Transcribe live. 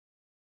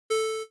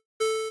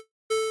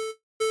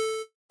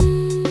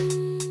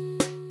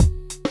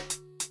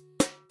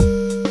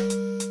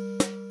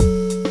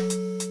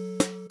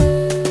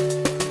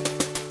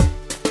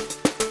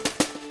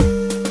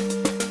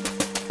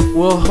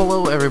Well,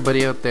 hello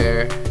everybody out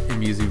there in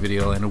Music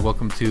Video Land, and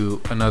welcome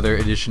to another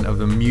edition of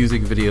the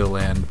Music Video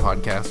Land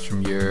podcast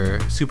from your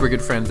super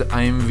good friends at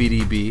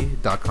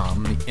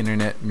imvdb.com, the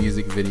Internet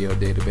Music Video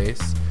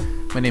Database.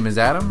 My name is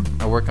Adam.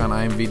 I work on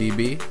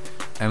IMVDB,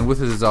 and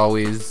with us as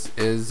always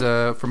is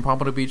from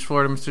Pompano Beach,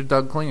 Florida, Mr.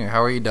 Doug Klinger.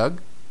 How are you, Doug?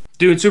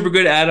 Doing super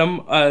good, Adam.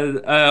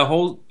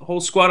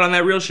 Whole squad on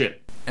that real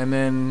shit. And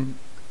then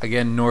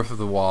again, north of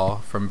the wall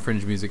from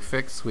Fringe Music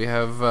Fix, we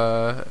have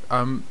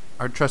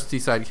our trusty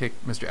sidekick,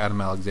 Mr.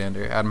 Adam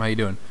Alexander. Adam, how you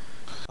doing?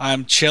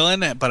 I'm chilling,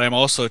 but I'm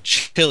also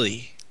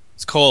chilly.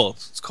 It's cold.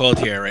 It's cold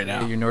here right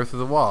now. You're north of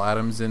the wall.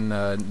 Adam's in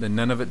the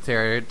Nunavut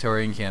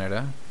territory in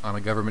Canada on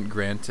a government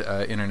grant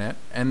internet.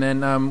 And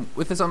then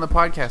with us on the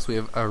podcast, we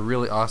have a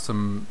really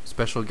awesome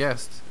special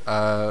guest.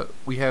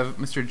 We have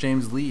Mr.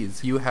 James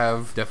Lees. You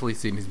have definitely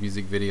seen his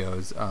music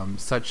videos,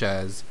 such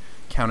as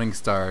Counting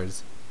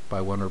Stars by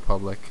One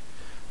Republic,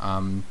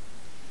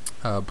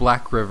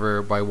 Black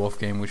River by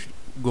Wolfgang,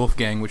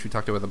 which we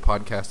talked about on the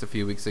podcast a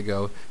few weeks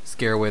ago,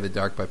 Scare Away the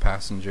Dark by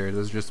Passenger.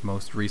 Those are just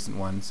most recent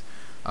ones.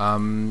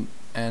 And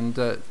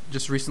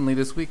just recently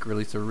this week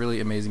released a really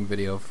amazing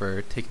video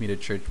for Take Me to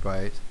Church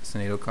by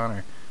Sinead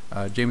O'Connor.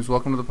 James,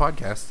 welcome to the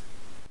podcast.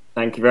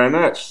 Thank you very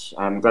much.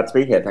 I'm glad to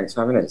be here. Thanks for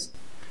having us.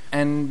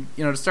 And,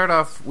 to start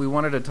off, we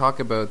wanted to talk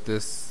about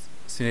this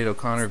Sinead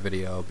O'Connor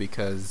video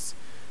because,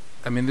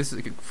 this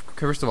is,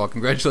 first of all,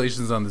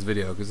 congratulations on this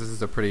video because this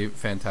is a pretty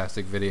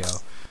fantastic video.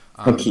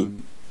 Thank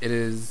you. It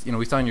is,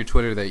 we saw on your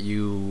Twitter that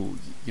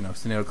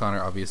Sinead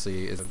O'Connor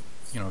obviously is a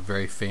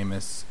very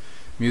famous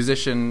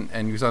musician,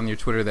 and you saw on your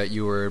Twitter that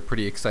you were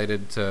pretty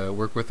excited to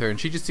work with her, and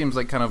she just seems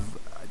like kind of,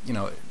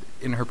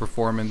 in her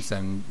performance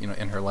and,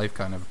 in her life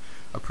kind of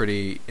a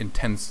pretty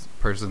intense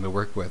person to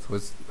work with.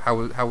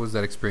 How was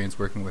that experience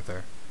working with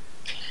her?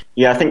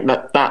 Yeah, I think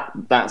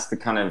that's the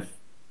kind of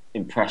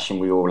impression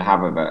we all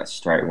have of her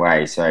straight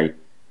away. So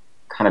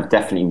kind of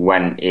definitely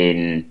went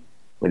in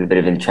with a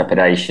bit of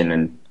trepidation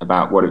and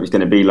about what it was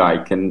going to be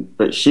like,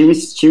 but she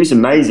was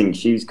amazing.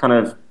 She was kind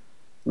of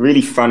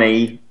really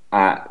funny,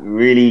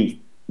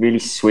 really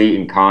sweet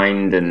and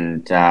kind,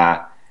 and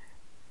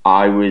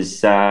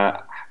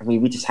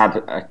we just had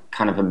a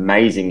kind of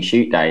amazing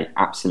shoot day.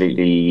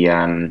 Absolutely,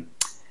 a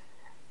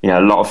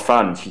lot of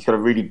fun. She's got a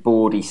really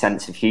bawdy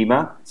sense of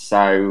humour,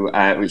 so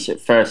which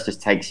at first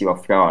just takes you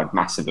off guard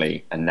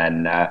massively, and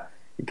then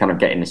you kind of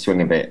get in the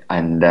swing of it,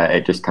 and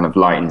it just kind of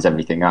lightens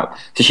everything up.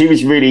 So she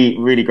was really,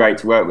 really great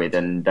to work with,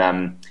 and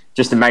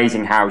just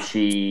amazing how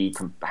she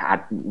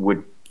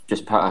would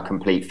just put her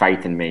complete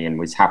faith in me and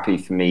was happy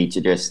for me to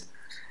just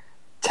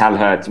tell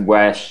her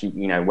where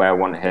where I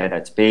wanted her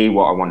to be,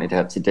 what I wanted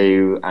her to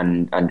do,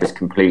 and just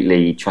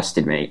completely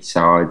trusted me.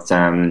 So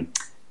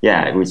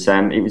it was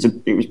a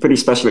pretty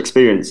special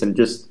experience, and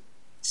just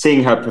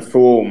seeing her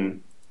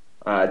perform.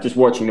 Just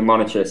watching the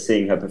monitor,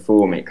 seeing her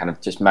perform, it kind of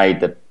just made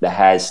the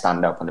hairs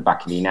stand up on the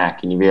back of your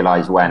neck, and you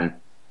realise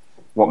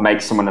what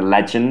makes someone a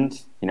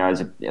legend,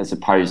 as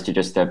opposed to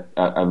just a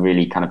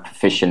really kind of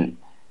proficient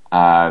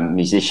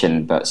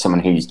musician, but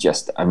someone who's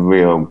just a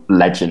real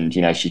legend.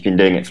 She's been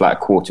doing it for like a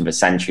quarter of a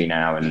century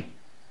now, and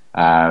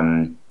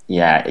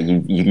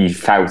you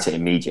felt it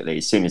immediately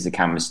as soon as the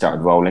cameras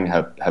started rolling.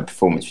 Her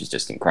performance was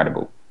just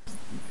incredible.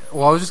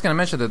 Well, I was just going to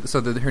mention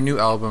that her new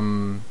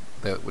album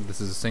that this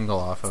is a single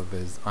off of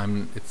is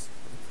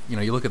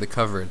you look at the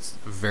cover, it's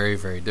a very,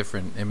 very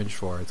different image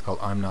for it. It's called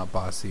I'm Not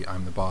Bossy,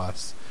 I'm the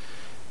Boss,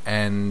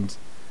 and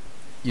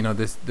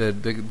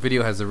the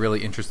video has a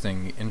really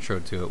interesting intro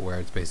to it where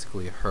it's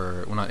basically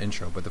her, well, not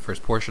intro, but the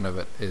first portion of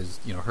it is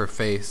her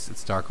face.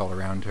 It's dark all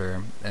around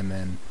her, and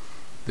then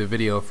the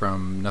video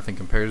from Nothing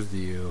Compares to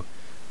You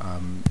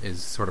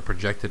is sort of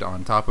projected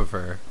on top of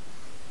her,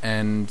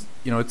 and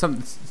it's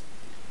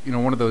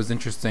one of those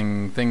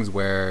interesting things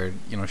where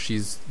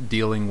she's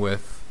dealing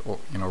with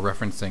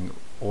referencing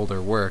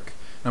older work.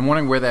 I'm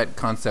wondering where that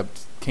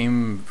concept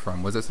came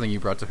from. Was that something you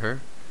brought to her?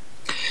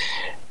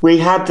 We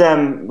had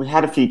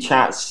a few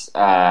chats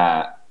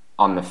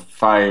on the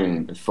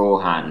phone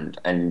beforehand,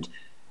 and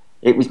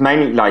it was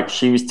mainly like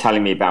she was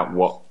telling me about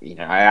what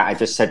I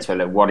just said to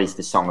her, what is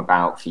the song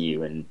about for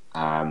you,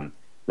 and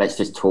let's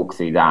just talk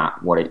through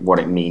that, what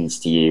it means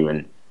to you.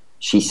 And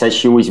she says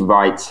she always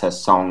writes her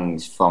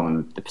songs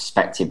from the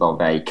perspective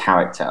of a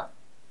character.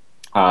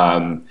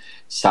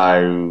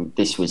 So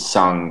this was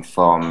sung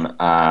from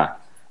a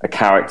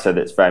character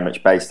that's very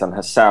much based on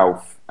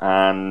herself.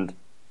 And,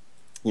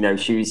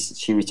 she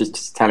was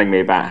just telling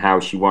me about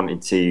how she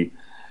wanted to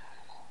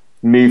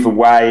move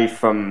away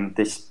from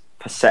this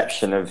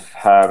perception of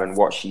her and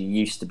what she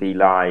used to be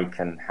like,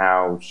 and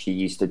how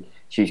she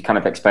was kind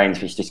of explaining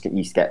to me she just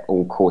used to get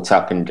all caught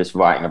up in just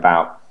writing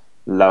about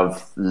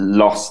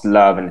lost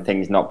love and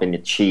things not being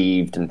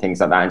achieved and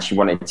things like that, and she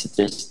wanted to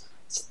just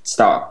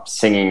start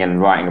singing and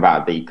writing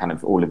about the kind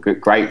of all the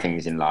great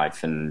things in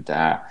life, and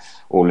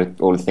all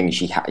the things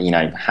she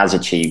has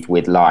achieved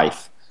with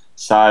life.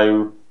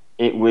 So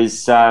it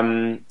was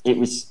an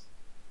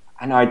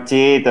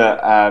idea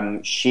that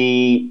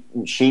she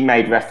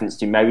made reference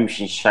to. Maybe we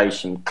should show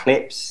some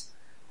clips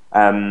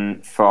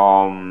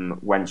from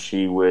when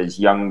she was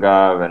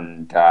younger,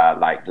 and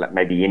like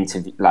maybe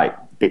like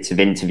bits of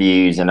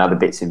interviews and other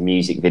bits of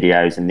music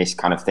videos and this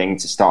kind of thing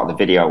to start the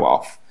video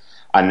off,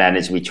 and then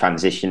as we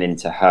transition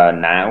into her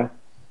now,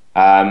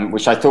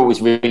 which I thought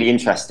was really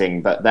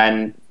interesting. But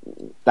then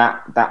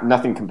that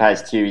Nothing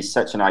Compares to You is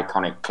such an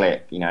iconic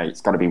clip. You know, it's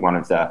got to be one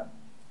of the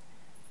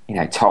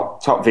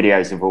top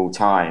videos of all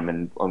time,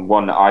 and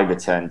one that I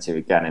return to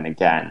again and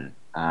again.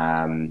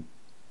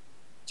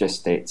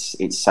 Just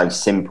it's so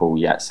simple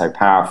yet so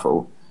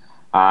powerful,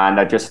 and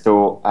I just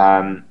thought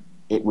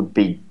it would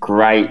be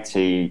great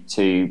to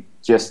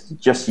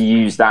just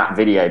use that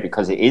video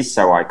because it is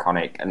so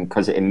iconic and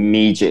because it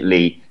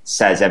immediately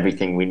says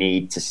everything we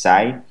need to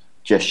say.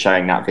 Just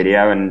showing that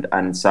video, and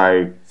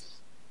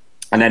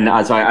then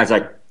as I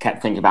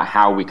kept thinking about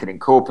how we could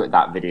incorporate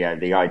that video,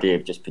 the idea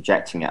of just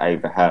projecting it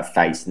over her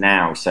face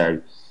now, so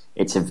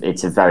it's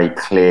a very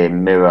clear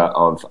mirror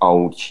of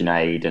old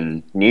Sinead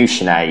and new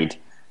Sinead.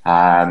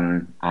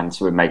 And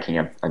so we're making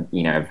a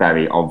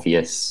very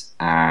obvious,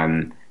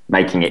 doing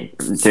it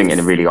in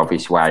a really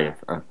obvious way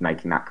of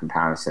making that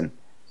comparison.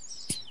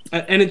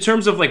 And in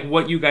terms of like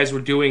what you guys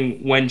were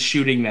doing when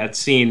shooting that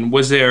scene,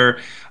 was there,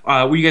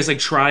 were you guys like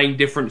trying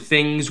different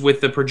things with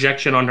the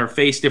projection on her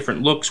face,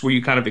 different looks? Were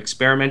you kind of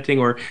experimenting,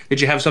 or did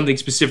you have something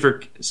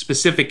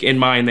specific in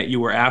mind that you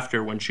were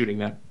after when shooting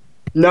that?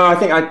 No, I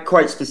think I'm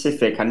quite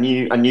specific. I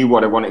knew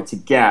what I wanted to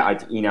get. I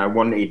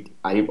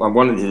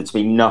wanted it to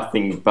be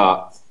nothing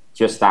but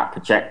just that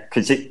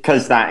because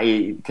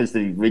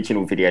the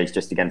original video is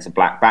just against a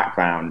black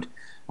background.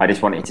 I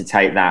just wanted to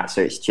take that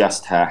so it's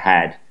just her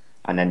head,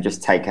 and then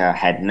just take her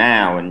head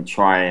now and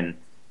try and,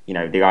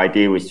 the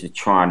idea was to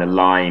try and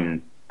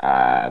align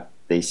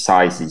the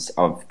sizes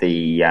of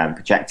the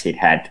projected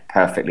head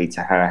perfectly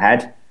to her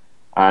head.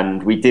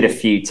 And we did a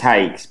few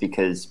takes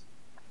because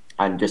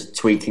I'm just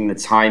tweaking the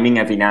timing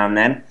every now and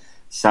then,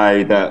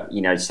 so that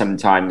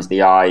sometimes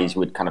the eyes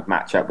would kind of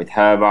match up with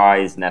her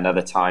eyes, and then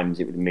other times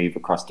it would move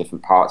across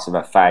different parts of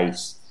her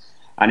face.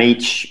 And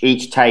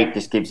each take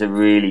just gives a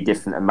really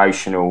different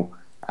emotional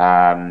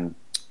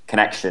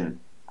connection.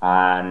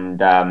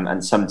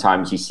 And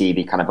sometimes you see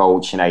the kind of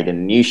old Sinead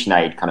and new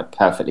Sinead kind of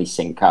perfectly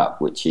sync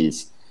up, which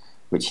is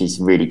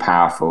really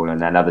powerful.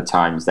 And then other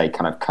times they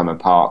kind of come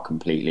apart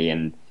completely,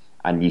 and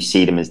you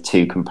see them as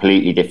two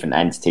completely different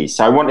entities.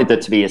 So I wanted there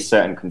to be a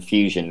certain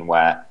confusion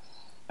where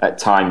at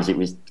times it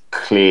was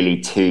clearly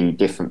two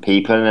different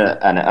people,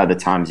 and at other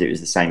times it was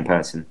the same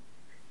person.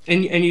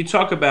 And you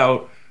talk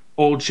about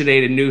old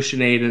Sinead and new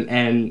Sinead,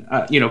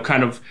 and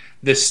kind of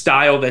the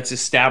style that's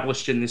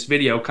established in this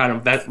video, kind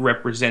of that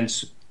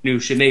represents new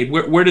Sinead.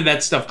 Where did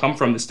that stuff come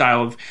from? The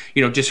style of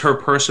just her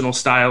personal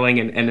styling,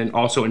 and then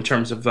also in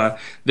terms of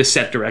the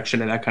set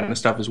direction and that kind of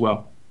stuff as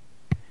well.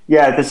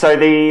 Yeah, so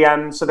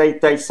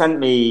they sent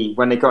me,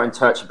 when they got in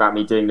touch about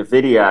me doing the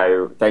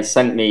video, they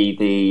sent me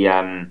the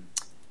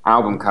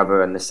album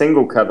cover and the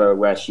single cover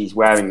where she's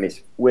wearing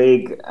this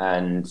wig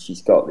and she's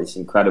got this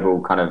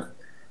incredible kind of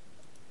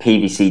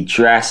PVC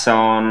dress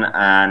on,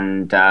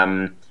 and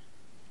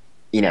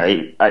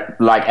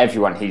like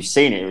everyone who's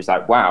seen it was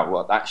like, wow,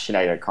 well, that's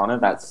Sinead O'Connor.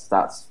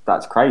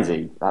 That's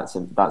crazy. That's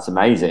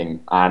amazing.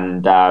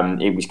 And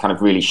it was kind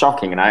of really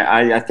shocking. And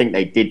I think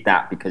they did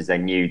that because they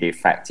knew the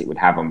effect it would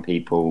have on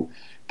people.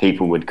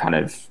 People would kind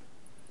of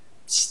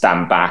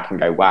stand back and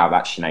go, wow,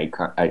 that's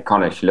Sinead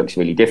O'Connor. She looks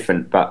really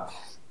different. But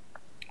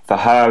for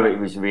her, it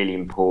was really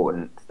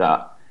important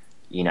that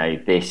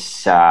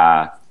this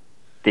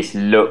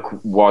look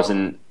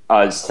wasn't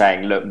us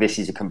saying, look, this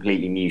is a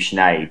completely new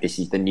Sinead, this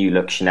is the new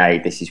look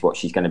Sinead, this is what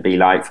she's going to be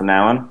like from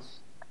now on.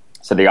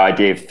 So the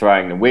idea of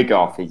throwing the wig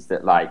off is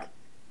that, like,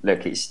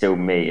 look, it's still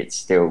me, I'm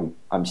still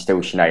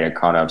Sinead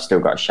O'Connor, I've still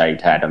got a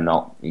shaved head, I'm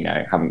not,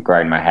 haven't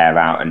grown my hair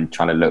out and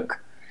trying to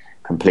look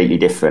completely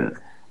different.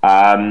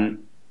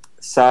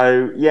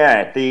 So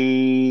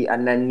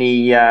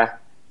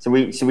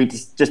we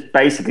just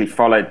basically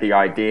followed the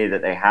idea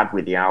that they had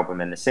with the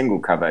album and the single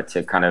cover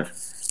to kind of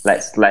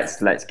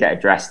let's get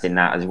addressed in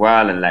that as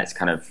well, and let's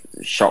kind of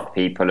shock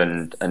people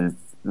and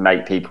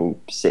make people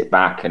sit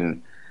back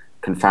and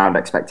confound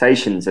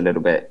expectations a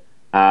little bit.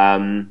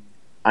 And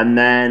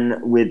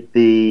then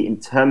in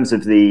terms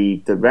of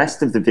the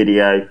rest of the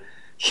video,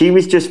 she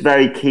was just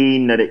very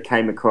keen that it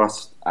came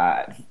across.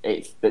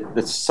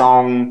 The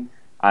song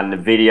and the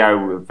video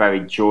were very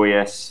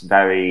joyous,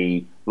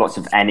 lots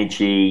of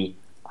energy.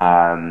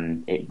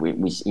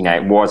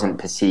 It wasn't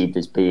perceived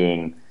as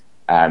being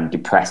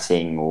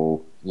depressing, or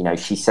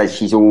she says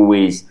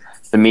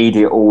the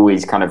media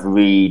always kind of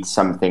read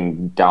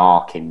something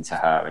dark into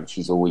her, and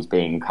she's always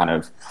being kind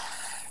of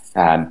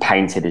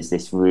painted as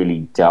this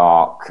really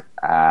dark,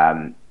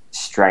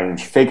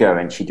 strange figure,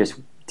 and she just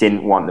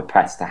didn't want the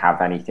press to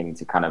have anything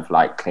to kind of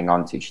like cling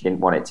on to. She didn't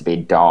want it to be a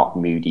dark,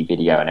 moody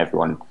video and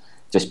everyone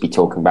just be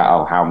talking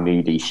about, oh, how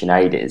moody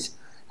Sinead is.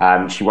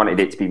 She wanted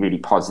it to be really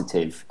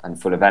positive and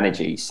full of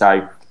energy.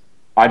 So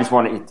I just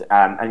wanted,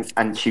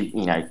 and she,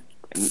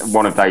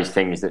 one of those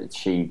things that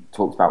she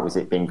talked about was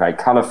it being very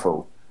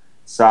colourful.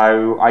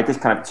 So I just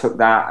kind of took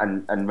that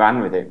and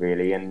ran with it,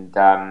 really. And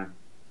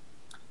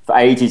for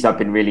ages, I've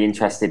been really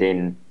interested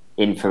in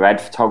infrared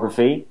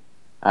photography,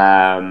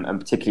 and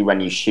particularly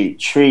when you shoot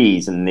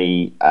trees and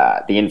the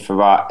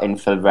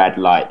infrared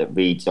light that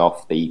reads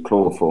off the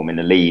chloroform in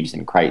the leaves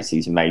and creates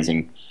these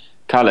amazing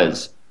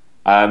colours.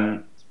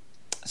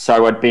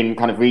 So I'd been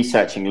kind of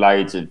researching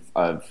loads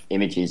of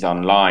images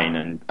online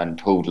and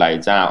pulled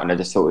loads out, and I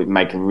just thought it would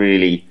make a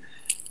really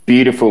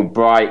beautiful,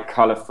 bright,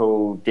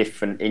 colourful,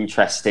 different,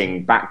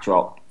 interesting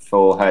backdrop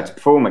for her to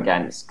perform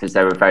against, because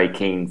they were very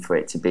keen for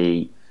it to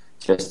be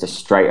just a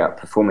straight up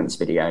performance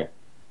video.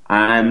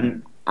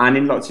 And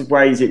in lots of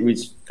ways it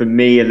was, for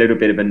me, a little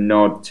bit of a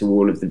nod to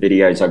all of the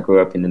videos I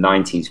grew up in the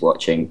 90s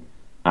watching,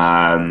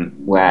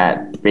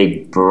 where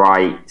big,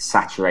 bright,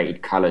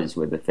 saturated colours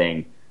were the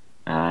thing.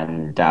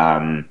 And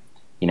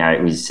you know,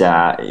 it was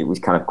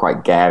kind of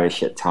quite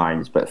garish at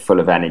times, but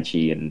full of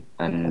energy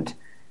and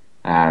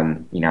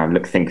you know,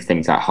 think of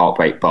things like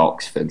Heartbreak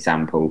Box, for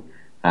example.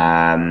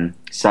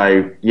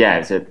 So yeah,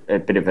 it's a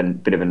bit of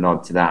a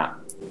nod to that.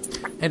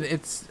 And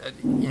it's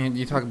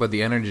you talk about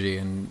the energy,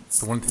 and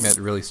the one thing that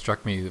really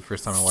struck me the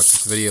first time I watched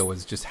this video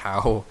was just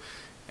how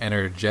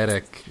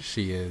energetic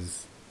she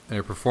is in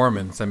her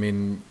performance. I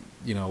mean,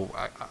 you know,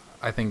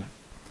 I think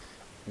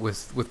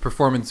with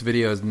performance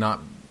videos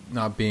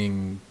not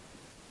being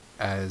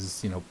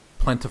as, you know,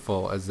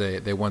 plentiful as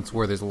they once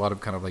were, there's a lot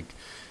of kind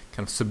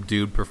of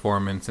subdued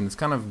performance, and it's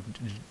kind of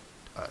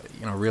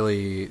you know,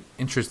 really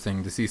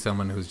interesting to see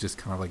someone who's just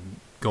kind of like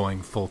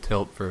going full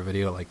tilt for a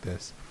video like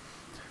this.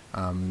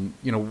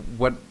 You know,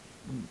 what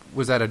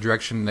was that a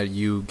direction that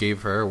you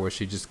gave her, or was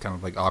she just kind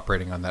of like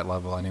operating on that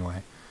level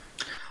anyway?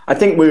 I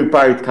think we were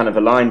both kind of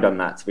aligned on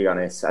that, to be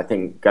honest. I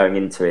think going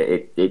into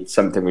it's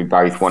something we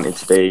both wanted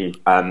to do.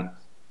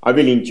 I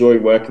really enjoy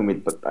working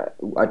with.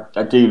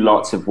 I do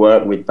lots of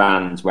work with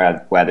bands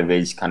where there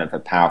is kind of a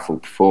powerful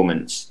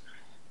performance,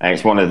 and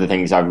it's one of the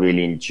things I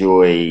really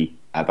enjoy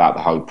about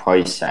the whole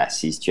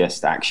process is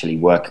just actually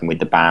working with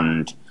the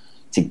band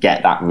to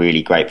get that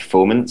really great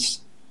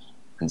performance.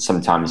 And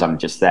sometimes I'm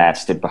just there,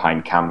 stood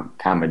behind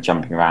camera,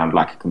 jumping around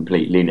like a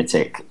complete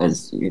lunatic,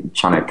 as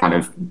trying to kind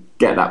of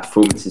get that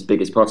performance as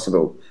big as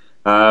possible.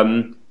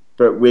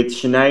 But with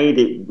Sinead,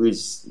 it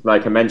was,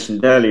 like I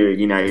mentioned earlier,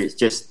 you know, it's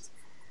just,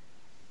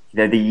 you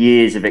know, the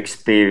years of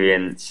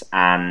experience,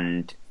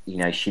 and, you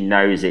know, she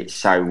knows it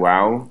so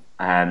well.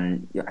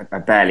 I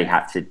barely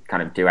had to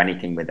kind of do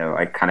anything with her.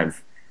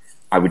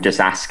 I would just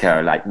ask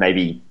her, like,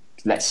 maybe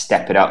let's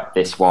step it up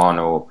this one,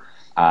 or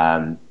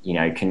you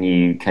know, can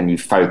you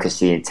focus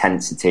the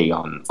intensity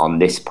on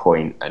this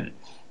point, and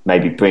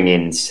maybe bring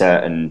in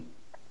certain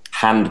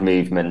hand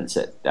movements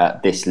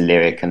at this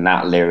lyric and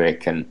that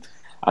lyric and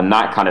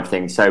that kind of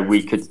thing, so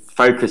we could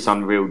focus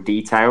on real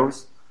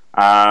details.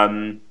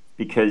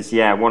 Because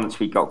yeah, once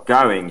we got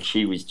going,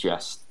 she was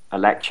just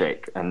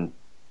electric. And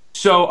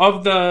so,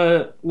 of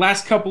the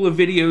last couple of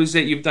videos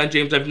that you've done,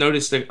 James, I've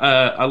noticed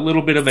a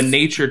little bit of a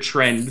nature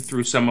trend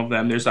through some of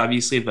them. There's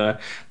obviously the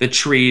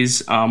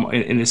trees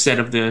in the set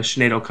of the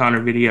Sinead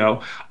O'Connor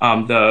video,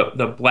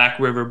 the Black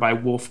River by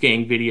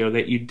Wolfgang video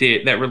that you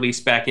did, that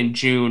released back in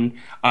June,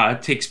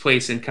 takes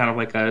place in kind of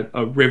like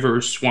a river,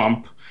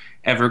 swamp,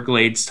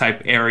 Everglades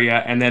type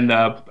area, and then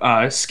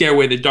the Scare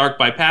Away the Dark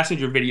by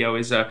Passenger video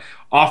is a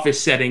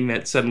office setting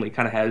that suddenly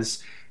kind of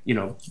has, you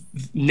know,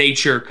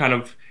 nature kind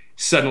of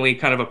suddenly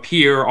kind of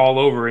appear all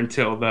over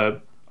until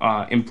the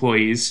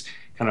employees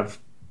kind of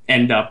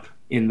end up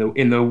in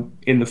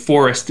the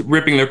forest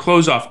ripping their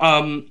clothes off.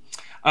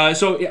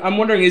 So I'm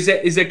wondering, is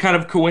that kind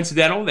of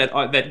coincidental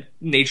that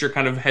nature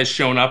kind of has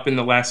shown up in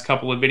the last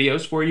couple of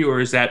videos for you,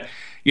 or is that,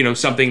 you know,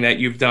 something that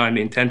you've done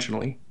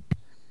intentionally?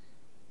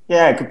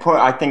 Yeah, good point.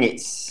 I think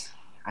it's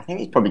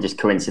probably just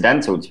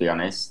coincidental, to be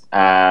honest. They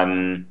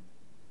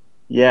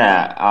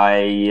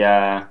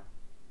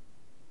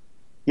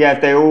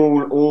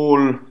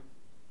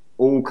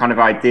all kind of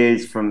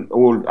ideas from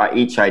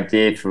each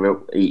idea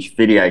for each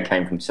video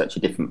came from such a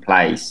different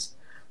place,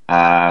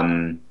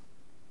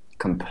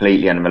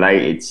 completely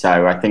unrelated.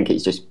 So I think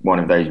it's just one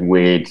of those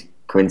weird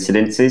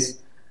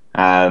coincidences.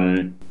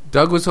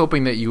 Doug was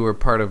hoping that you were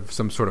part of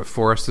some sort of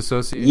forest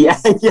association. Yeah,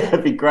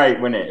 it'd be great,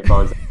 wouldn't it? If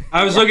I was.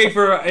 I was looking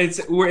for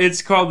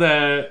it's called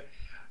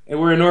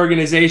we're an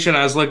organization.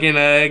 I was looking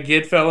to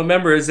get fellow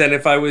members, and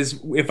if I was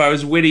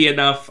witty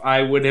enough,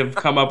 I would have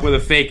come up with a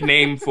fake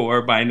name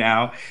for by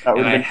now,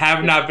 and I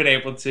have not been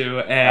able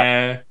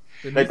to.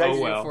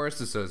 Forest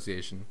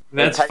Association.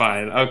 That's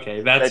fine.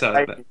 Okay,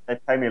 they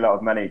pay me a lot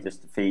of money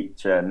just to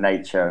feature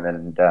nature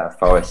and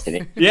forest in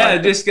it. Yeah,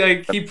 just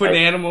keep putting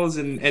animals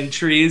and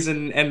trees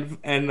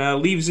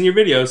and leaves in your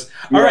videos.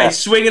 All right,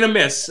 swing and a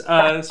miss.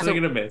 Swing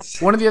and a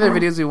miss. One of the other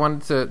videos we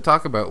wanted to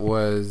talk about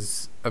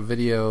was a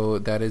video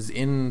that is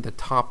in the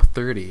top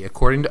 30,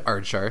 according to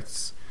Art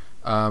Charts,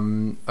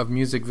 of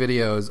music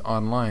videos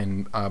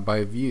online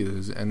by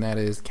views, and that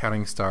is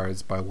Counting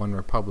Stars by One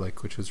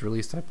Republic, which was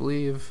released, I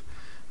believe,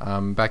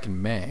 back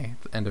in May,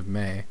 the end of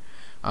May.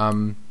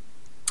 And,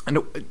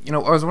 you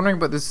know, I was wondering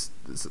about this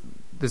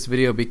this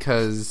video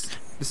because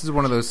this is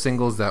one of those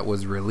singles that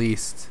was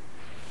released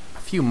a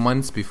few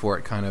months before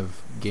it kind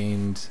of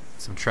gained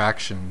some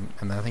traction,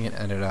 and I think it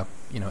ended up,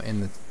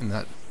 in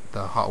the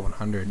Hot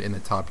 100 in the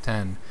top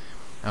 10,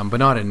 but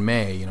not in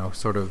May.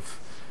 Sort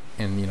of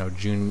in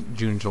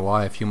June,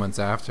 July, a few months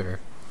after.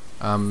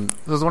 I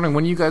was wondering,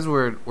 when you guys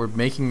were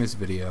making this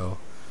video,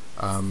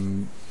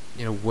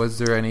 was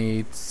there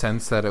any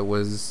sense that it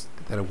was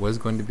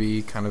going to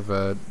be kind of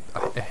a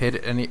hit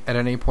at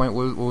any point?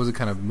 What was the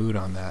kind of mood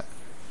on that?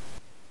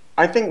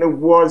 I think there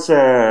was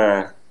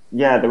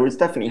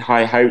definitely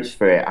high hopes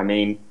for it. I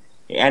mean,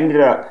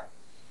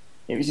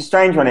 it was a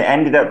strange one. It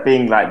ended up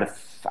being like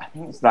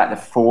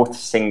the fourth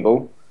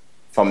single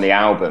from the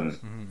album.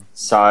 Mm-hmm.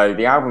 So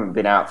the album had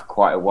been out for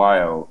quite a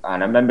while,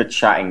 and I remember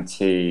chatting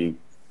to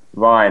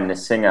Ryan, the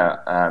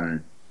singer,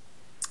 and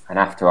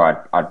after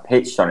I'd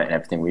pitched on it and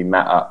everything, we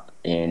met up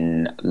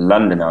in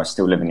London. I was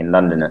still living in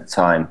London at the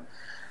time,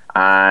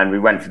 and we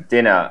went for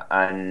dinner,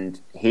 and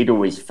he'd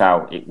always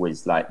felt it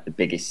was like the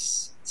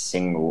biggest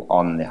single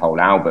on the whole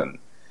album,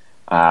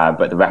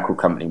 but the record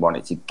company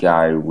wanted to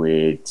go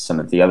with some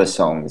of the other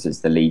songs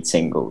as the lead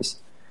singles.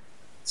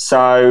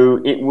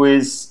 So it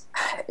was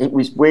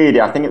weird.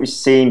 I think it was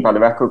seen by the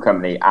record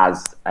company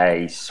as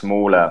a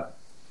smaller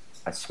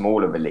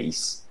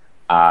release.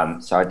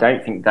 So I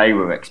don't think they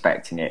were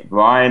expecting it.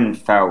 Ryan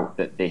felt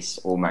that this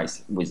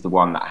almost was the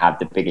one that had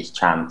the biggest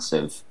chance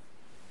of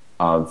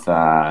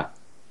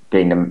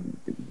being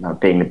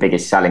the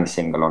biggest selling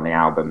single on the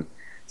album.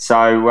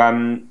 So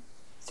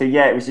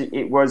yeah,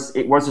 it was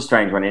a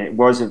strange one, and it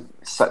was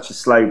such a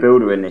slow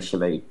builder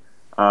initially.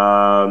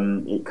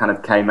 It kind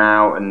of came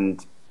out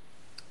and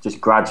just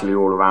gradually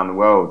all around the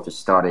world just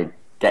started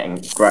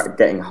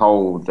getting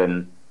hold,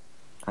 and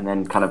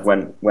then kind of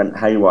went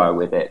haywire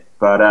with it.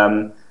 But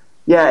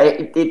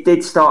it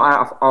did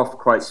start off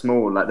quite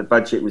small. Like, the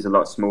budget was a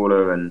lot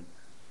smaller, and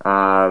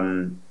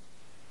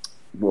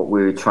what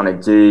we were trying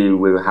to do,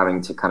 we were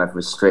having to kind of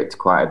restrict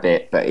quite a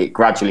bit. But it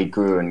gradually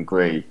grew and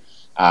grew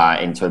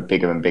into a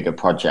bigger and bigger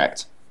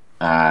project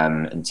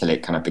until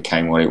it kind of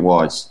became what it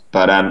was.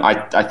 But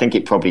I think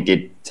it probably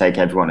did take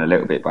everyone a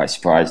little bit by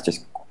surprise,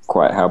 just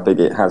quite how big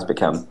it has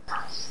become.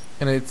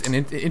 And it's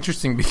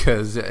interesting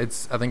because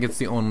I think it's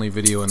the only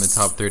video in the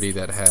top 30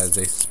 that has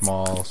a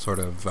small sort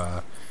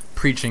of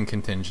preaching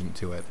contingent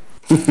to it.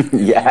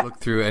 Yeah. If you look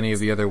through any of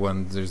the other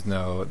ones, there's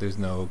no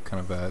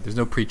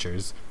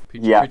preachers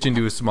preaching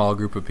to a small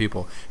group of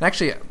people. And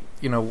actually,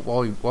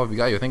 while we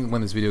got you, I think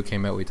when this video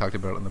came out, we talked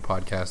about it on the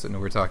podcast, and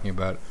we were talking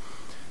about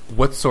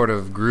what sort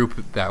of group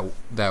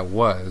that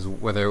was,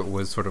 whether it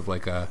was sort of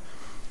like an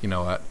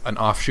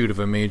offshoot of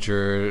a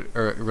major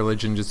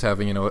religion just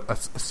having a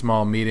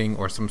small meeting,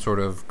 or some sort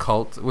of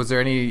cult.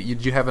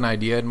 Did you have an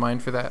idea in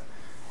mind for that?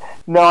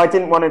 No, I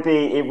didn't want to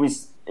be.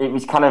 It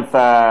was kind of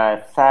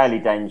fairly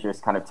dangerous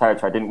kind of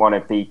territory. I didn't want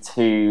it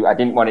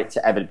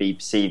to ever be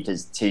perceived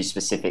as too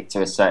specific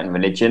to a certain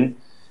religion.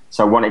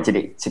 So I wanted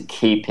to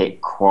keep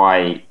it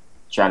quite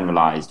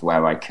generalized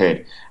where I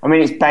could. I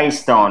mean, it's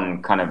based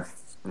on kind of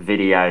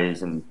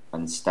videos and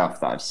stuff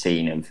that I've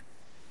seen of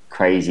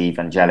crazy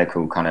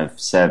evangelical kind of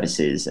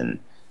services, and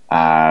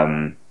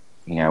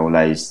all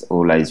those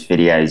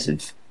videos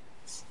of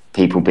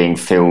people being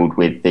filled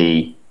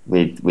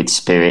with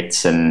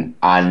spirits,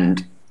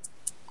 and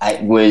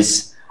it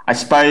was, I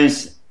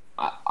suppose,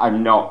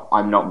 I'm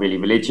not really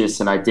religious,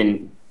 and I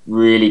didn't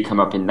really come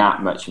up in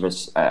that much of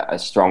a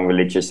strong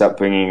religious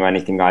upbringing or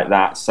anything like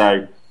that.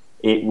 So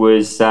it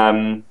was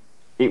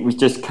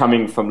just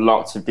coming from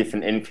lots of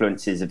different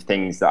influences of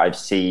things that I've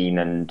seen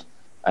and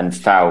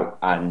felt,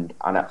 and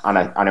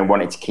I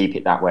wanted to keep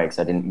it that way, because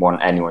I didn't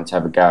want anyone to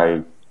ever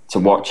go to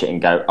watch it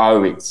and go,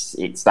 oh,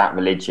 it's that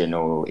religion,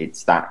 or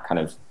it's that kind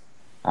of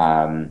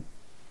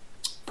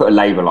put a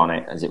label on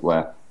it, as it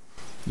were.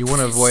 You want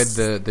to avoid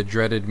the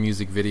dreaded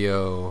music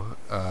video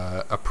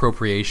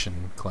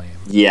appropriation claim.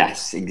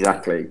 Yes,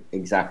 exactly,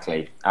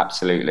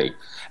 absolutely.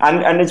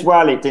 And as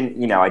well, it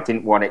didn't. I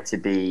didn't want it to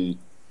be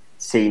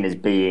seen as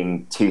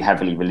being too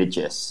heavily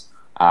religious.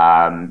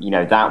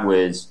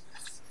 It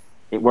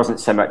wasn't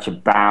so much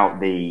about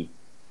the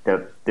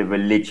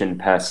religion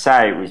per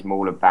se. It was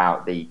more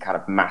about the kind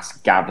of mass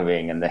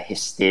gathering and the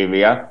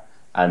hysteria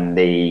and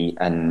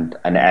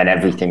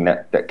everything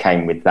that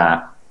came with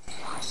that.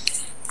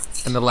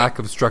 And the lack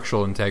of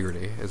structural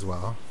integrity as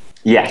well.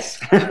 Yes.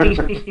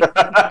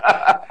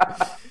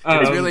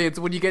 It's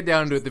when you get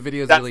down to it, the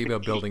video is really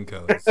about building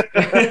codes.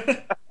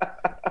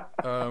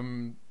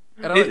 And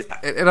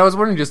I was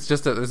wondering, just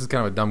this is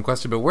kind of a dumb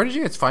question, but where did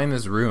you guys find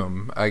this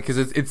room? Because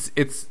it's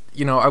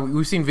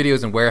we've seen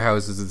videos in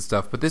warehouses and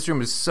stuff, but this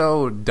room is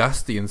so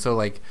dusty and so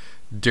like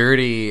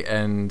dirty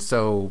and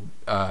so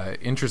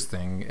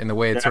interesting in the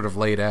way it's sort of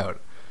laid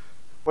out.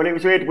 Well, it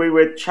was weird. We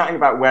were chatting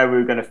about where we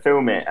were going to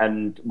film it,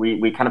 and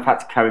we kind of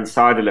had to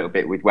coincide a little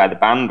bit with where the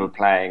band were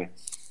playing.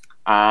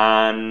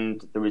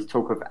 And there was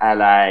talk of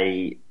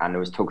LA, and there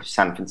was talk of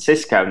San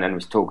Francisco, and then there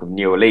was talk of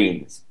New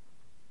Orleans.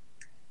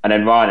 And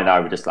then Ryan and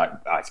I were just like,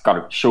 oh, it's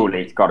got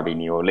to be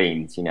New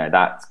Orleans.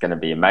 That's going to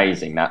be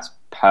amazing. That's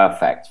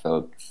perfect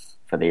for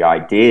for the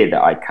idea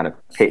that I kind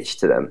of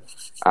pitched to them.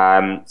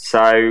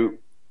 So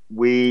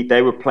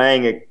they were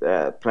playing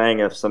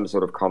some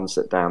sort of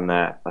concert down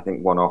there. I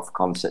think one-off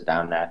concert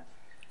down there,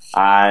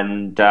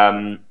 and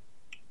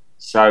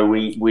so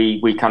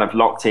we kind of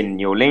locked in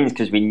New Orleans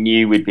because we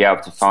knew we'd be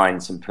able to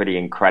find some pretty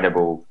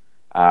incredible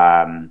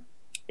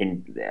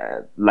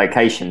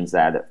locations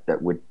there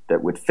that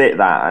would fit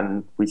that.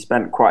 And we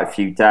spent quite a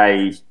few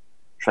days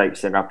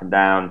traipsing up and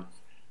down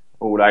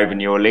all over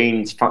New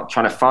Orleans trying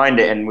to find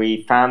it, and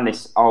we found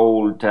this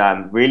old,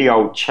 really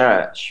old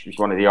church. It was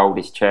one of the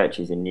oldest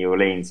churches in New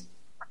Orleans,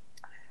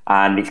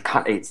 and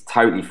it's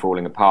totally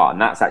falling apart.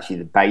 And that's actually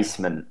the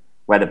basement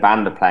where the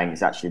band are playing.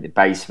 Is actually the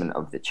basement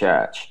of the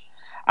church.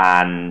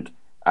 And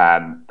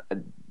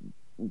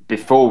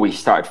before we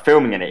started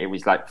filming in it, it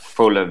was like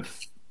full of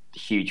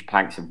huge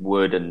planks of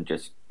wood and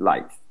just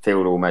like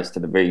filled almost to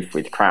the roof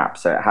with crap.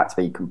 So it had to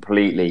be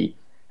completely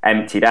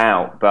emptied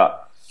out.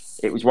 But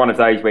it was one of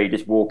those where you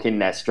just walk in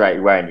there straight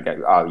away and you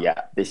go, oh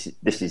yeah, this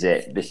is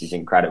it. This is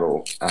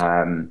incredible.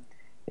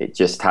 It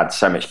just had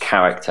so much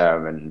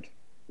character, and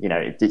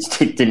it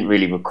didn't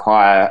really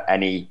require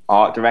any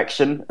art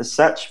direction as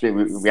such.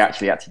 We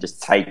actually had to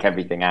just take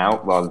everything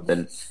out rather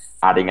than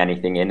adding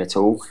anything in at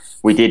all.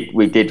 We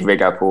did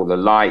rig up all the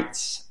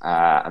lights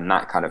and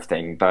that kind of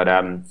thing, but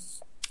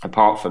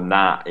apart from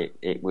that,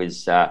 it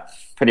was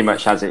pretty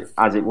much as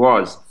it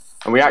was.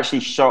 And we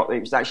actually shot.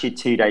 It was actually a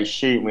 2-day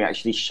shoot. And we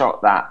actually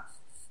shot that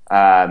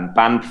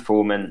band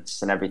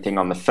performance and everything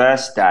on the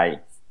first day.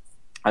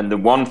 And the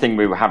one thing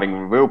we were having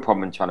a real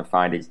problem trying to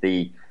find is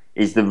the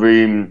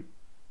room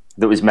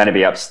that was meant to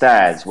be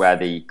upstairs where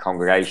the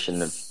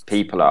congregation of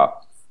people are.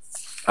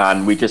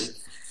 And we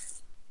just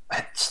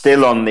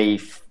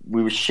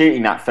we were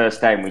shooting that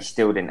first day, and we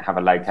still didn't have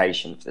a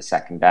location for the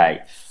second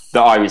day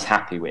that I was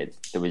happy with.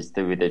 There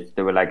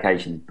were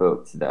locations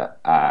booked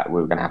that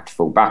we were going to have to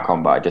fall back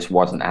on, but I just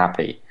wasn't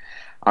happy.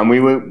 And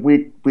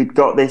we'd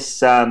got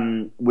this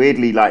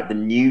weirdly, like, the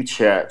new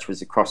church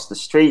was across the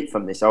street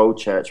from this old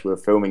church we were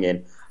filming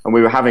in, and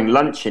we were having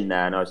lunch in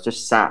there, and I was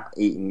just sat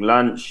eating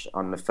lunch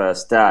on the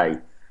first day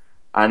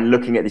and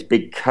looking at this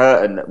big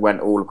curtain that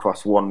went all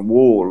across one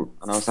wall,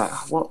 and I was like,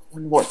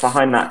 what's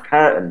behind that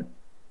curtain?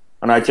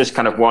 And I just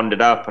kind of wandered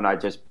up, and I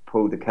just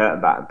pulled the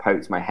curtain back and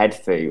poked my head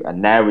through,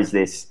 and there was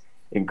this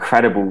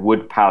incredible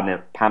wood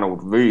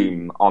paneled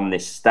room on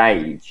this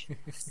stage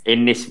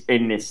in this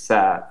thing.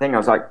 I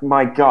was like,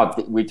 my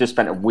God, we just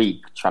spent a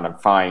week trying to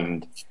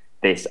find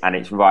this, and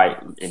it's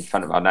right in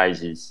front of our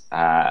noses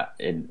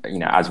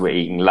as we're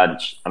eating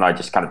lunch. And I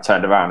just kind of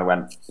turned around and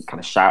kind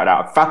of shouted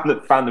out, I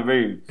found the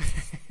room.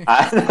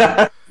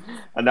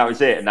 And that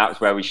was it, and that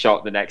was where we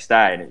shot the next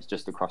day, and it was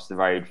just across the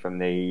road from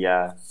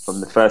the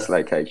first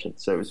location.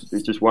 So it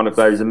was just one of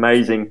those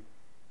amazing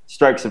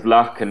strokes of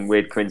luck and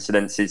weird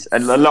coincidences,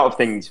 and a lot of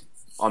things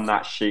on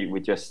that shoot were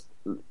just,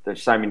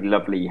 there's so many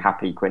lovely,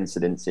 happy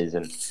coincidences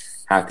and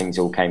how things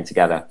all came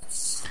together.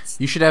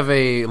 You should have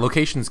a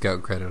location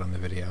scout credit on the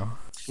video.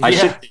 I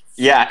should.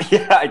 Yeah,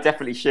 I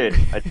definitely should.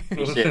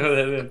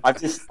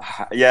 It's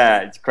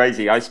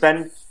crazy.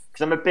 Because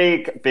I'm a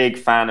big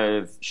fan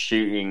of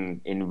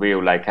shooting in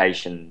real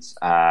locations.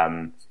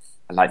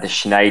 Like the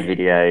Sinead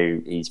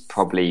video is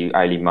probably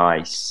only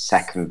my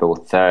second or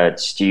third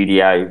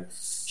studio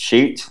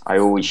shoot. I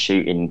love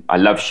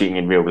shooting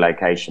in real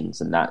locations,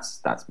 and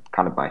that's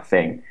kind of my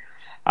thing.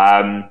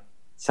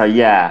 So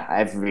yeah,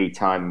 every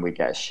time we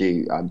get a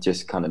shoot, I'm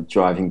just kind of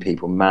driving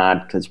people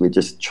mad because we're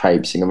just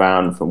traipsing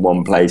around from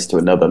one place to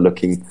another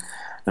looking.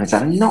 And I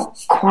said, I'm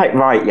not quite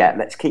right yet.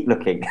 Let's keep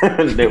looking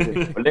a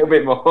little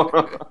bit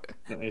more.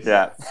 Nice.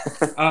 Yeah.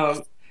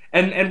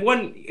 And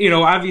one,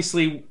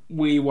 obviously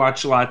we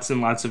watch lots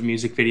and lots of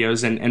music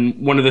videos, and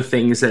one of the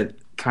things that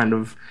kind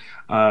of,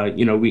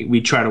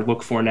 we try to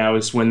look for now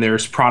is when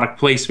there's product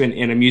placement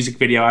in a music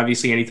video.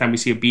 Obviously, anytime we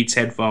see a Beats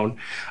headphone,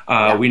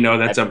 we know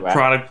that's everywhere. A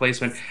product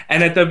placement.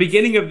 And at the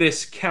beginning of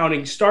this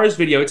Counting Stars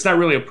video, it's not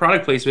really a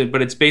product placement,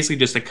 but it's basically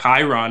just a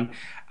chyron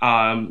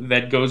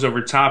that goes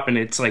over top, and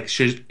it's like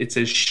it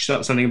says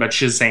something about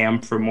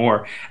Shazam for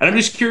more. And I'm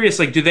just curious,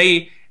 like, do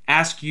they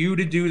ask you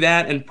to do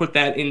that and put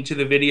that into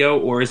the video,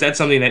 or is that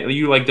something that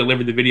you like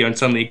deliver the video and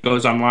suddenly it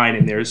goes online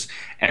and there's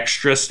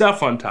extra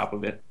stuff on top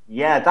of it?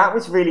 Yeah, that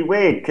was really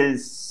weird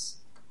because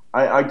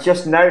I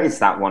just noticed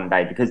that one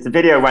day because the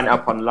video went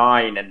up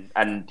online and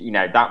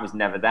that was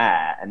never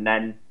there, and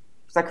then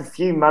it's like a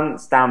few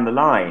months down the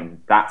line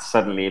that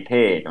suddenly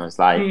appeared, and I was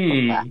like, what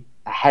the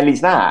hell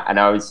is that? And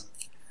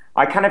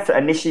I kind of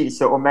initially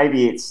thought, well,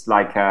 maybe it's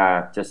like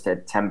just a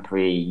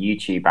temporary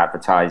YouTube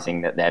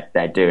advertising that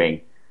they're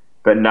doing.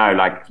 But no,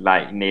 like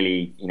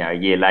nearly a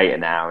year later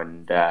now,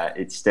 and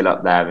it's still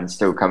up there and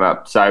still come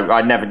up. So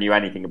I never knew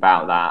anything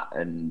about that,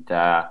 and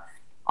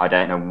I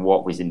don't know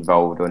what was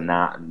involved on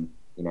that, and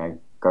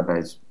God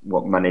knows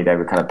what money they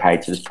were kind of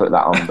paid to just put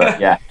that on. But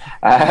yeah,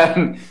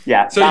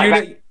 yeah.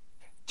 So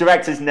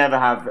directors never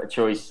have a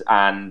choice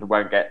and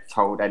won't get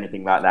told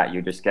anything like that.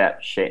 You just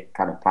get shit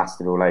kind of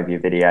plastered all over your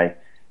video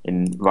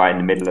right in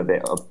the middle of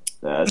it.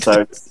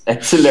 So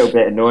it's a little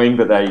bit annoying,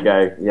 but there you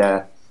go.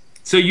 Yeah.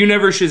 So you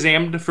never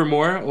Shazammed for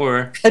more,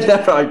 or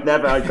I've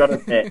never. I got to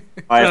admit,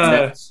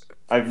 uh,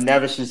 I've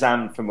never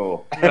Shazammed for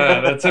more.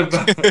 that's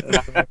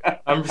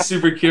I'm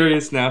super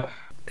curious now.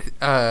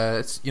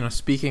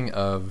 Speaking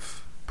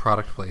of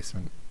product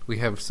placement, we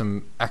have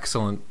some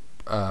excellent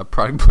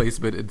product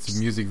placement in some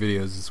music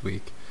videos this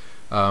week.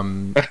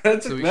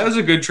 That was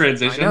a good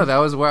transition. I know, that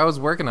was where I was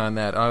working on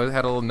that. I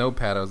had a little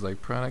notepad. I was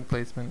like, product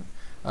placement.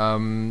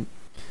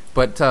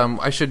 But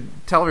I should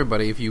tell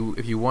everybody, if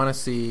you want to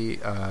see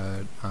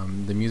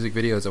the music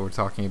videos that we're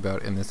talking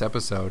about in this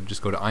episode,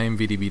 just go to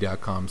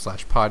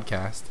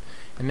imvdb.com/podcast,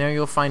 and there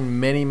you'll find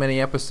many, many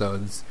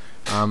episodes.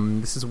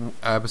 This is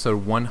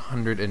episode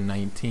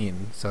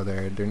 119, so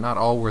they're not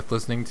all worth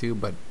listening to,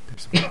 but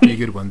there's some pretty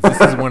good ones. This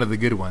is one of the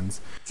good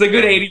ones. It's a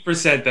good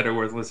 80% that are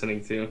worth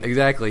listening to.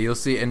 Exactly. You'll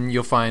see, and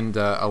you'll find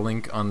a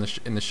link on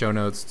in the show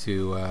notes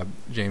to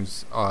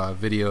James'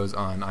 videos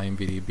on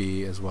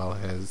IMVDB, as well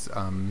as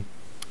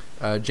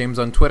James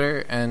on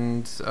Twitter,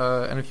 and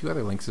a few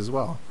other links as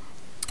well,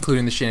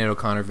 including the Sinead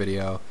O'Connor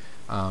video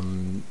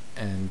and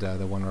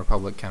the One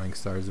Republic Counting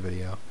Stars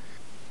video.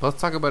 But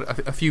let's talk about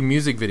a few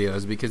music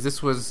videos, because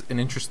this was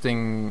an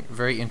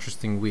very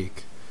interesting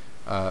week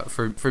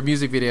for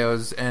music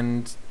videos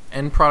and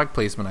product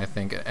placement, I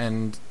think.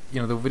 And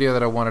the video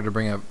that I wanted to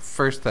bring up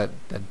first that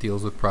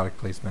deals with product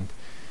placement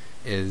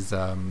is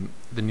the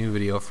new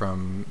video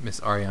from Miss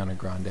Ariana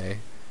Grande,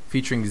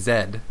 featuring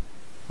Zed,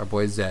 our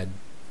boy Zed,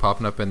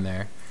 popping up in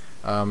there,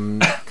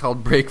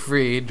 called Break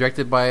Free,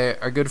 directed by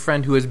our good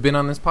friend who has been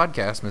on this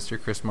podcast,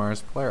 Mr. Chris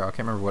Mars-Polaro. I can't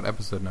remember what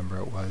episode number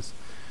it was.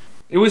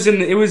 It was in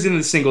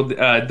the single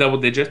double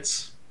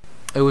digits.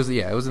 It was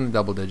in the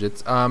double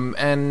digits.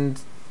 And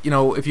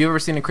if you've ever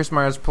seen a Chris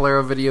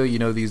Mars-Polaro video,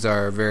 these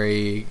are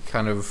very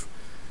kind of,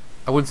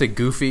 I wouldn't say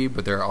goofy,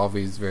 but they're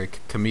always very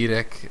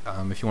comedic.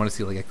 If you want to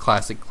see like a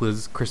classic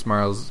Chris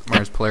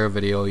Mars-Polaro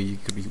video, you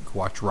could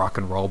watch Rock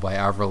and Roll by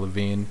Avril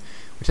Lavigne,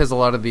 which has a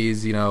lot of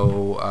these,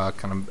 kind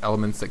of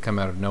elements that come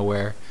out of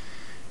nowhere.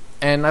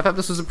 And I thought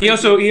this was a pretty...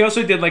 He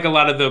also did like a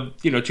lot of the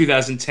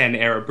 2010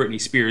 era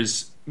Britney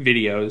Spears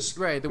videos,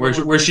 right?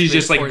 Where she's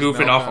just like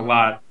goofing off a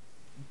lot.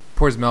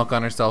 Pours milk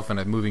on herself in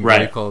a moving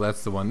vehicle.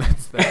 That's the one.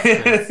 That's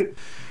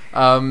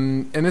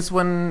and this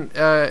one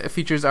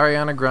features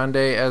Ariana Grande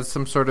as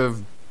some sort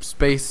of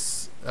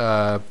space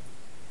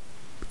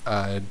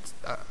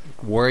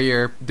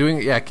warrior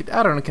doing. I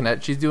don't know,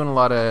 Kinet. She's doing a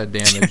lot of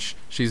damage.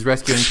 She's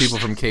rescuing people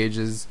from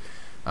cages.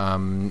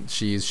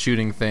 She's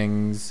shooting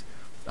things.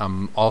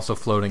 Also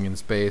floating in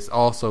space.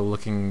 Also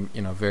looking,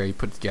 very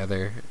put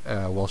together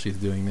while she's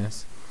doing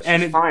this.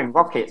 And she's firing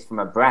rockets from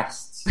her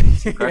breasts.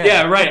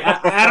 Yeah, right.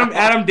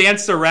 Adam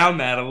danced around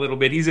that a little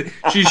bit.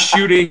 She's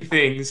shooting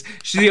things.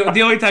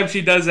 The only time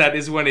she does that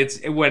is when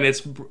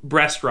it's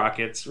breast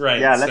rockets, right?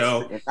 Yeah,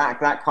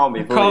 that can't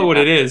be. Call it what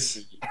it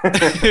is.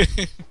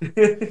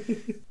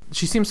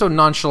 She seems so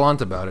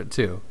nonchalant about it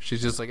too.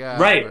 She's just like,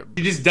 right.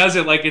 She just does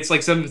it like it's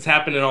like something that's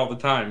happening all the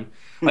time.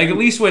 Like at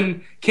least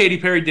when Katy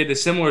Perry did a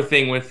similar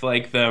thing with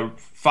like the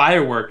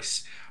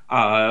fireworks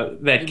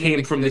that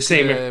came from the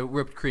same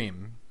whipped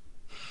cream.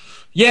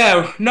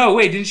 Yeah, no,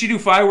 wait, didn't she do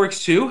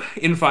fireworks too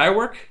in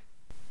Firework?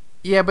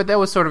 Yeah, but that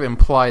was sort of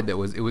implied that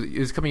it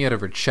was coming out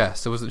of her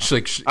chest. It wasn't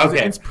like it was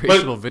an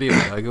inspirational video.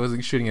 Like it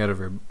wasn't shooting out of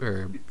her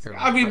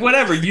I mean,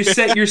 whatever. You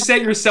set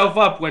yourself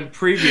up when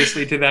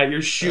previously to that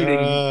you're shooting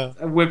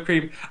whipped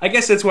cream. I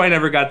guess that's why I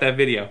never got that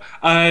video.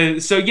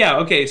 So yeah,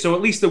 okay. So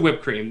at least the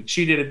whipped cream,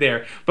 she did it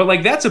there. But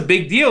like that's a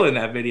big deal in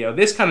that video.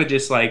 This kind of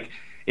just like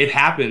it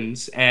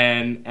happens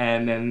and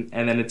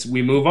then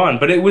we move on.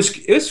 But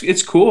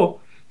it's cool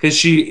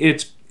because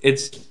it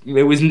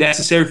was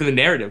necessary for the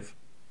narrative.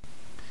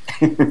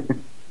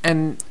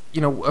 And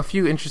a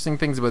few interesting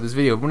things about this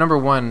video. Number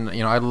one,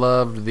 I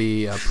loved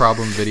the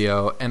problem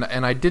video,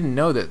 and I didn't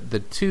know that the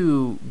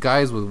two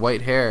guys with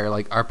white hair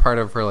are part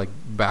of her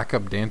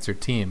backup dancer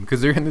team,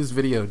 because they're in this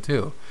video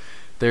too.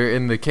 They're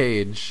in the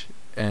cage,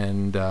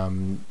 and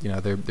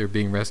they're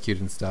being rescued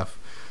and stuff.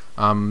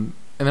 And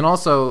then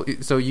also,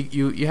 so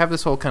you have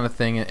this whole kind of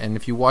thing, and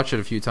if you watch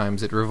it a few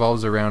times, it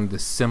revolves around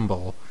this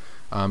symbol,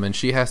 and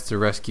she has to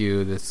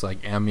rescue this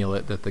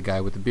amulet that the guy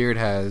with the beard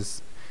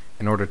has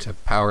in order to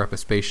power up a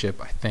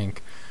spaceship, I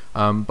think.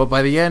 But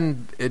by the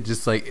end, it's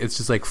just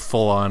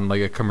full on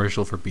a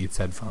commercial for Beats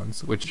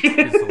headphones, which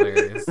is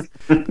hilarious.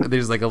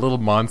 There's a little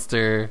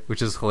monster,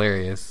 which is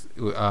hilarious.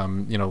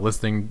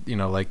 Listening,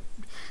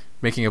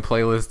 making a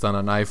playlist on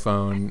an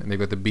iPhone, and they've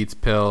got the Beats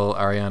pill.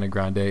 Ariana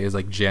Grande is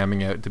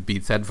jamming out to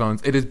Beats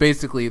headphones. It is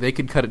basically, they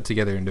could cut it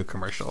together into a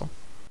commercial.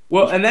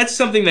 Well, and that's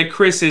something that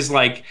Chris is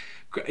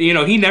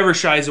he never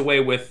shies away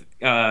with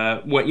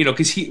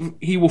because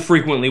he will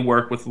frequently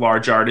work with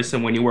large artists,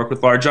 and when you work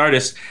with large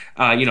artists,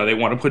 they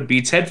want to put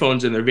Beats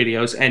headphones in their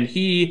videos, and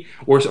he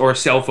or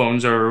cell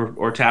phones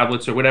or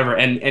tablets or whatever,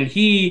 and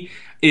he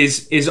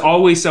is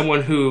always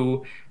someone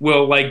who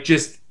will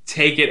just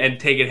take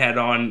it head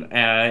on.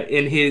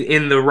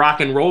 In the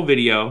Rock and Roll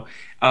video,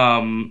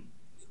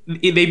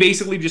 they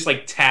basically just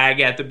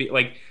tag at the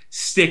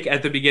stick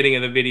at the beginning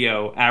of the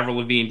video, Avril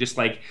Lavigne just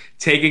like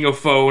taking a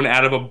phone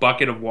out of a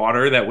bucket of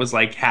water that was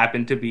like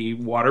happened to be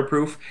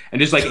waterproof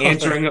and just like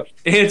answering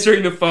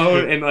the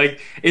phone, and like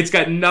it's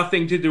got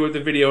nothing to do with the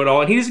video at all,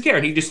 and he doesn't care,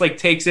 and he just like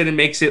takes it and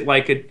makes it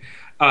like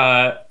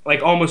a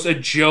like almost a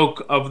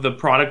joke of the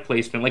product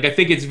placement. Like I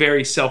think it's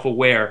very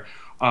self-aware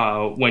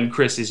when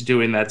Chris is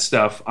doing that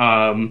stuff,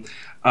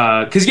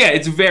 because yeah,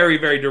 it's very,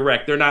 very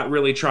direct. They're not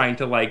really trying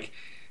to like.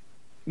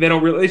 They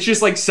don't really. It's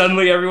just like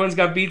suddenly everyone's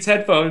got Beats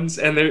headphones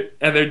and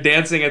they're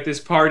dancing at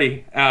this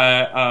party,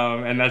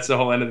 and that's the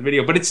whole end of the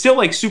video. But it's still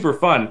like super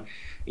fun,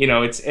 you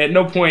know. It's at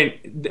no point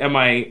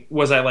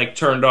was I like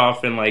turned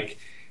off and like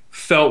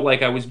felt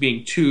like I was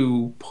being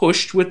too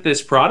pushed with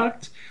this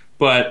product,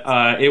 but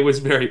it was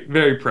very,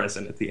 very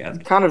present at the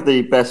end. Kind of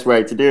the best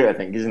way to do it, I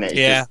think, isn't it?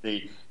 Yeah.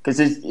 Because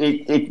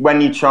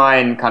when you try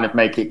and kind of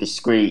make it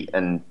discreet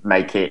and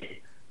make it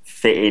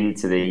fit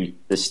into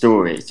the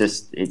story, it's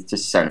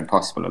just so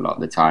impossible a lot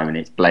of the time, and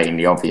it's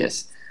blatantly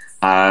obvious.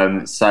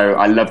 So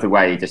I love the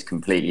way he just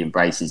completely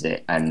embraces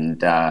it and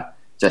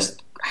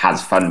just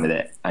has fun with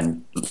it,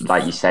 and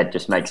like you said,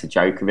 just makes a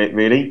joke of it.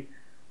 Really,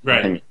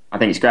 right? I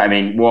think it's great. I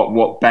mean,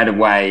 what better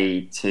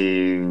way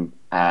to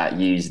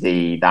use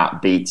that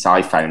Beats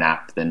iPhone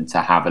app than to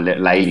have a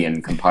little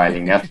alien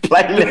compiling a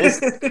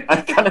playlist?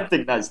 I kind of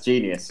think that's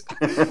genius.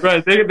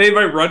 Right, they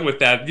might run with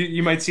that.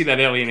 You might see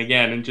that alien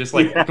again and just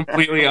like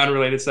completely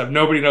unrelated stuff.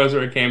 Nobody knows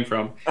where it came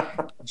from.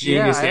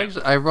 Genius.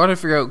 Yeah, I want to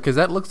figure out, because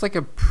that looks like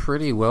a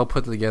pretty well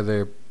put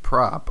together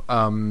prop.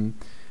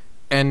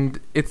 And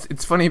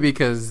it's funny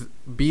because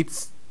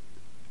Beats,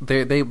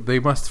 they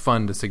must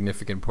fund a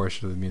significant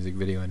portion of the music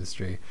video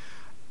industry,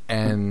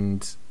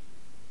 and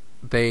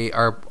they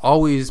are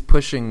always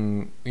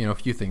pushing, you know, a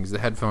few things. The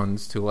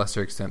headphones to a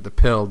lesser extent, the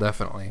pill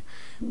definitely,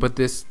 but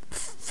this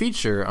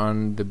feature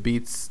on the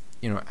Beats,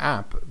 you know,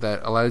 app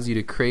that allows you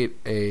to create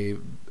a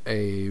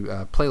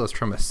playlist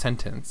from a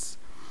sentence,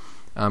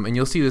 and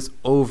you'll see this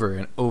over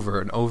and over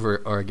and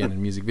over or again in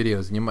music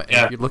videos. And you might,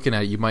 if you're looking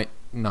at it, you might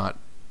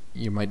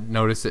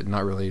notice it and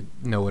not really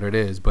know what it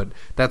is, but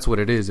that's what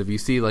it is. If you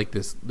see like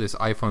this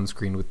iPhone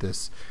screen with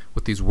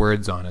these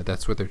words on it,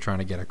 that's what they're trying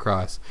to get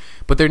across.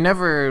 But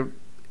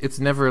it's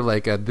never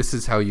like this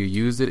is how you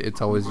use it.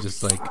 It's always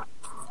just like,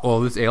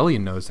 oh, this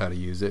alien knows how to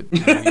use it,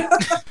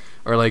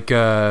 or like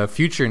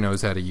Future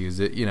knows how to use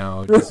it. You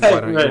know, just why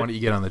don't you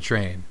get on the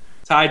train?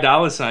 Ty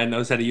Dolla $ign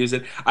knows how to use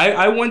it.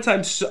 I one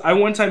time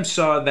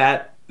saw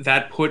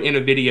that put in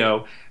a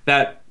video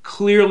that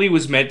clearly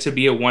was meant to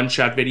be a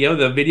one-shot video.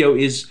 The video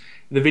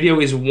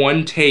is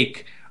one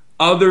take,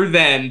 other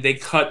than they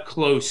cut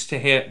close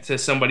to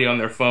somebody on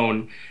their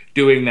phone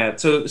doing that.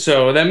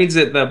 So that means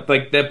that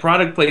the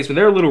product placement,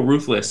 they're a little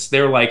ruthless.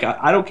 They're like,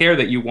 I don't care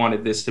that you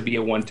wanted this to be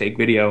a one-take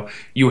video.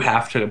 You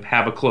have to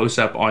have a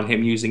close-up on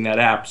him using that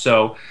app.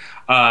 So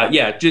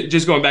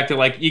just going back to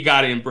like, you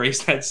got to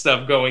embrace that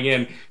stuff going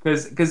in,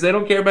 because they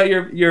don't care about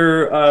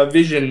your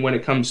vision when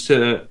it comes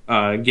to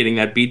getting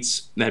that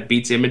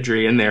beats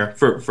imagery in there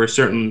for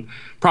certain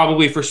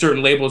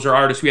labels or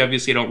artists. We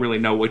obviously don't really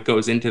know what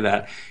goes into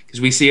that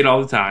because we see it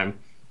all the time.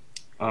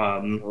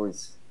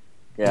 Always.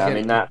 Yeah, I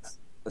mean that's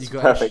a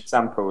perfect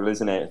example,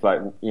 isn't it? It's like,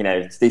 you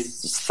know,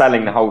 this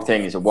selling the whole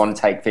thing as a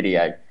one-take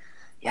video.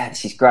 Yeah,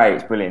 this is great.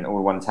 It's brilliant.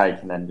 All one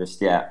take, and then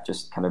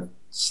just kind of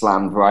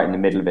slammed right in the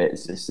middle of it.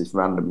 It's just this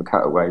random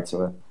cutaway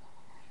to a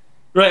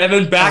right, and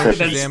then back to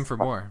that Shazam for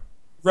more.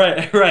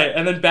 Right,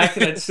 and then back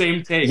to that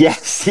same take.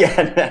 Yes, yeah,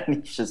 and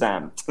then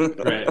Shazam.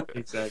 Right,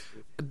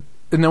 exactly.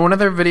 And then one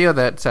other video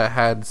that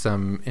had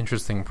some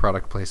interesting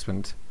product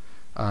placement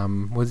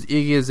was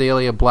Iggy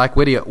Azalea Black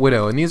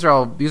Widow, and these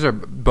are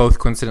both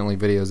coincidentally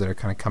videos that are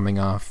kind of coming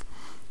off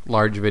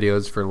large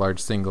videos for large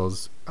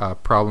singles.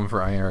 Problem for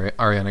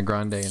Ariana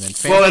Grande, and then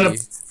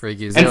Fancy for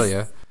Iggy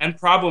Azalea. And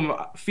Problem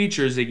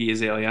features Iggy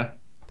Azalea.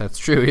 That's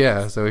true,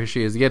 yeah. So here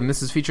she is again. And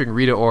this is featuring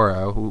Rita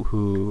Ora,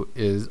 who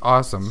is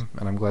awesome,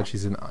 and I'm glad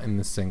she's in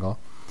this single.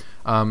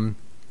 But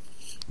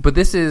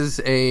this is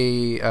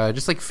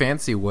just like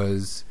Fancy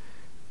was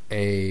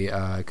a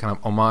kind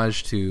of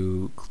homage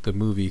to the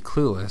movie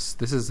Clueless.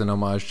 This is an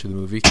homage to the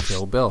movie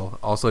Kill Bill,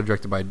 also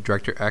directed by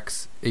Director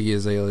X. Iggy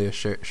Azalea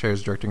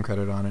shares directing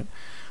credit on it.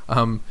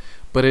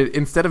 But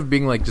instead of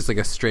being like just like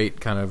a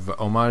straight kind of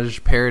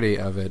homage parody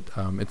of it,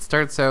 it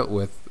starts out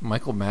with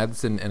Michael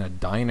Madsen in a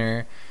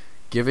diner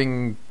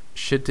giving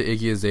shit to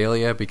Iggy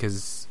Azalea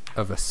because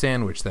of a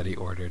sandwich that he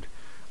ordered.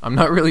 I'm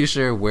not really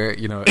sure where,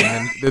 you know,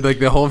 and then like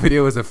the whole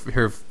video is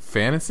her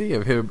fantasy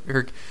of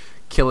her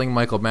killing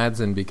Michael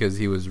Madsen because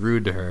he was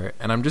rude to her,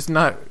 and I'm just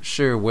not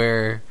sure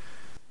where.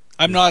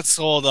 I'm not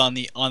sold on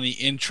the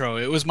intro.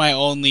 It was my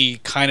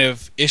only kind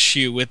of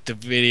issue with the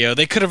video.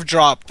 They could have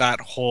dropped that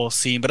whole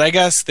scene, but I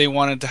guess they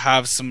wanted to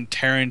have some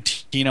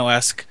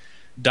Tarantino-esque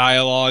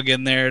dialogue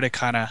in there to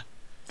kind of.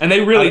 And they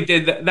really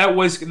did. That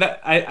was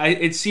that.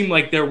 It seemed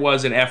like there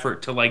was an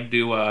effort to like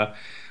do a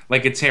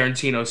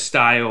Tarantino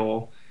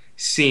style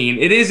scene.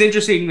 It is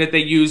interesting that they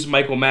use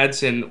Michael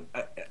Madsen,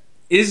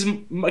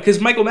 because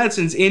Michael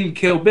Madsen's in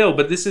Kill Bill,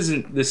 but this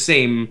isn't the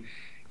same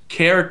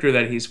character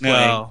that he's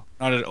playing.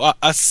 not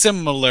a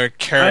similar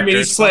character. I mean,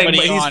 he's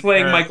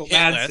playing her Michael hit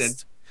Madsen.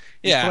 list.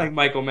 He's Yeah. playing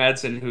Michael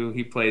Madsen, who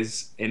he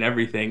plays in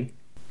everything.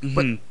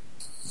 Mhm.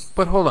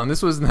 But hold on,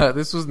 this was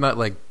not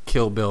like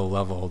Kill Bill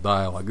level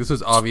dialogue. This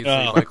was obviously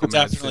No, Michael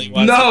definitely Madsen.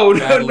 wasn't. No.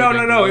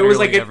 ad-libbing It was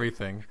like literally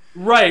everything.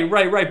 Right.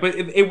 But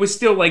it was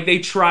still like they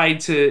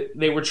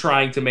were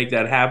trying to make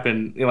that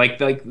happen. Like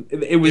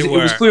it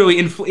was clearly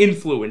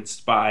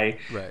influenced by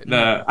Right.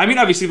 the. I mean,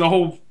 obviously the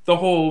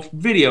whole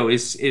video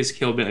is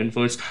Kill Bill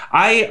influenced.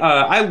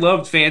 I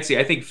loved Fancy.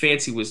 I think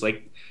Fancy was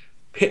like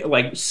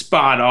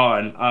spot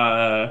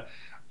on.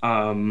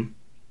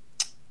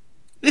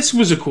 This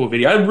was a cool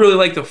video. I really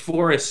like the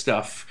forest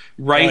stuff.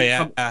 Right,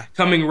 Oh, yeah.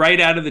 coming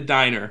right out of the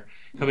diner.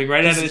 Coming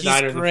right out of the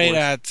diner. He's great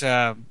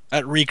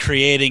at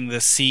recreating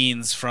the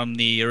scenes from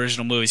the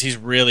original movies. He's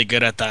really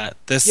good at that.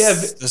 This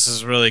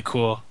is really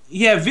cool.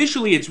 Yeah,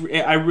 visually,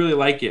 I really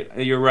like it.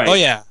 You're right. Oh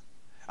yeah,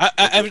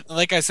 I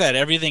like I said,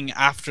 everything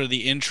after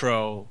the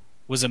intro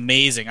was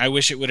amazing. I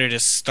wish it would have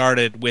just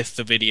started with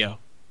the video.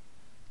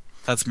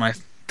 That's my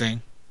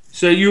thing.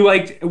 So you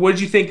liked? What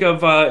did you think of?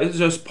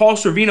 So Paul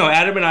Sorvino.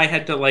 Adam and I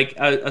had to like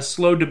a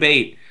slow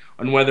debate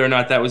on whether or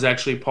not that was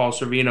actually Paul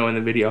Sorvino in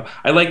the video.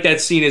 I like that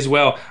scene as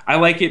well. I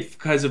like it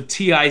because of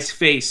T.I.'s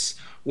face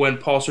when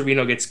Paul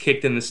Sorvino gets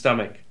kicked in the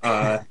stomach.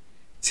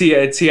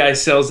 T.I.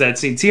 sells that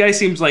scene. T.I.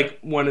 seems like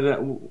one of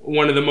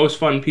the most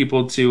fun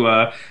people to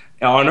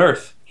on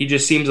earth. He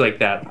just seems like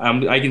that.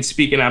 I can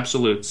speak in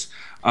absolutes.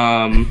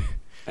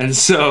 And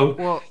so,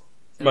 Well,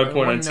 my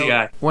point on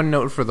T.I. One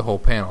note for the whole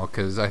panel,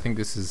 because I think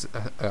this is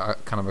a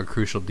kind of a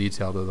crucial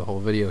detail that the whole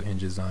video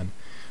hinges on.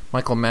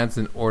 Michael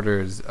Madsen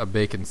orders a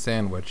bacon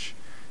sandwich,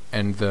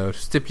 and the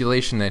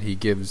stipulation that he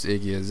gives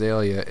Iggy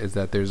Azalea is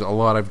that there's a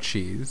lot of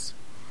cheese.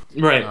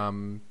 Right.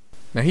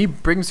 Now he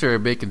brings her a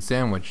bacon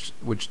sandwich,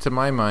 which to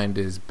my mind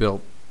is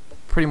built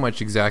pretty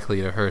much exactly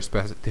to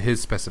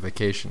his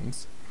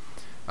specifications,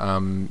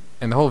 and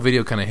the whole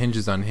video kind of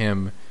hinges on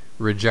him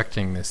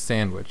rejecting this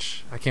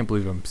sandwich. I can't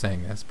believe I'm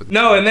saying this, but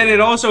no, and then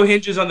it also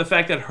hinges on the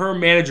fact that her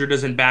manager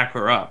doesn't back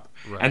her up,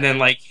 Right. and then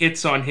like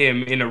hits on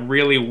him in a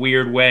really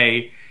weird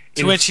way.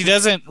 To which he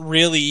doesn't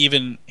really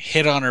even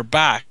hit on her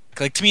back.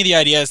 Like, to me, the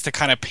idea is to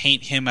kind of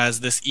paint him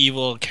as this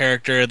evil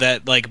character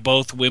that like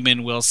both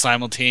women will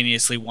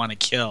simultaneously want to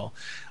kill.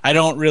 I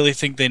don't really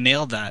think they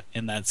nailed that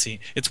in that scene.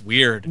 It's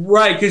weird.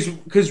 Right,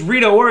 because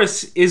Rita Ora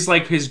is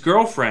like his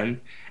girlfriend,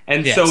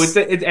 and Yes. so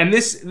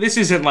this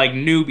isn't like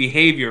new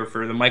behavior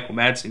for the Michael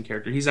Madsen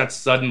character. He's not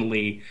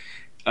suddenly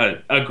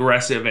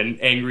aggressive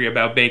and angry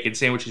about bacon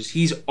sandwiches.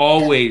 He's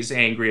always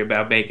angry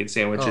about bacon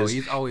sandwiches. Oh,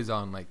 he's always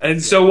on like.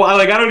 And so,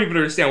 like, I don't even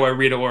understand why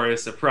Rita Ora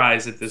is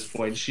surprised at this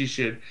point. She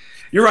should.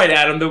 You're right,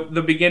 Adam.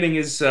 The beginning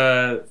is He's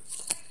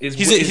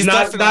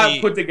not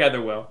definitely- put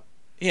together well.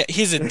 Yeah,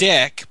 he's a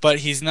dick, but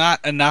he's not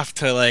enough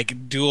to like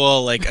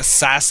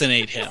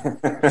assassinate him.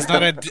 He's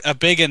not a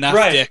big enough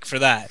Right. dick for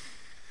that.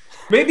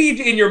 Maybe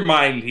in your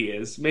mind he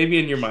is.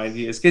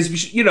 Because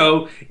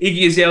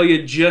Iggy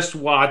Azalea just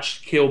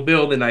watched Kill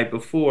Bill the night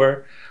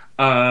before.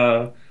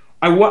 My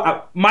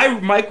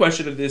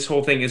question of this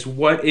whole thing is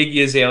what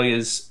Iggy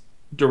Azalea's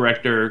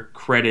director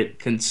credit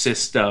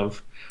consists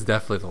of. It's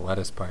definitely the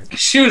lettuce part.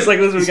 She was like,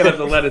 "Listen, we gotta have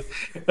the lettuce,"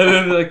 and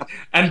then like,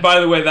 and by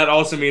the way, that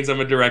also means I'm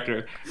a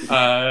director. He's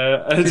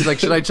like,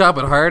 "Should I chop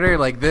it harder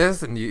like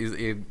this?" And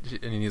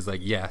he's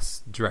like,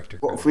 "Yes, director."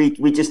 What if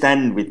we just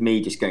end with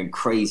me just going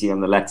crazy on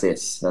the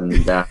lettuce and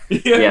yeah.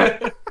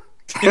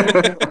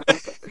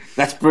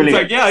 That's It's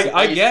brilliant. like, yeah,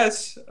 I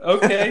guess.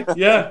 Okay,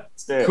 yeah,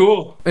 do it.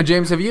 cool.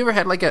 James, have you ever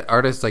had like an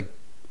artist like,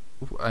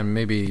 and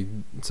maybe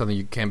something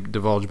you can't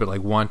divulge, but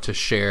like want to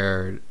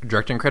share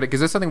directing credit? Because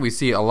that's something we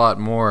see a lot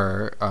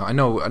more. I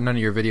know none of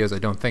your videos, I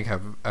don't think,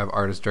 have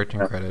artist directing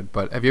credit,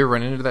 but have you ever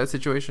run into that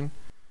situation?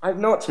 I've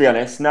not, to be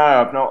honest. No,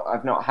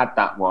 I've not had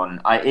that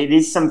one. It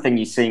is something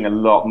you're seeing a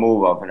lot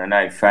more of, and I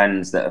know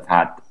friends that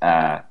have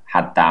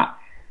had that.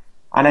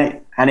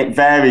 And it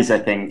varies. I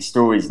think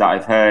stories that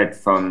I've heard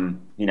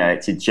from,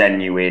 it's a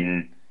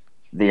genuine.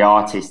 The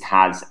artist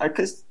has,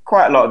 because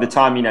quite a lot of the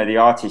time, the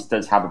artist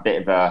does have a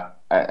bit of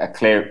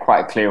quite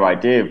a clear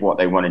idea of what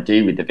they want to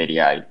do with the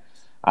video,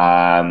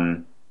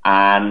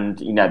 and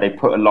they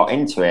put a lot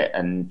into it,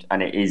 and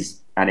it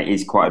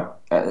is quite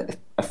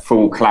a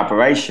full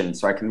collaboration.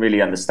 So I can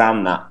really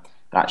understand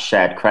that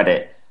shared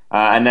credit.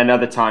 And then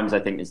other times, I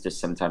think there's just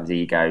sometimes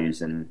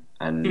egos and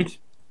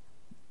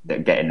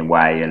that get in the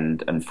way,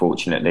 and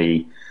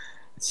unfortunately,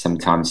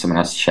 sometimes someone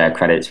has to share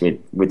credits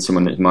with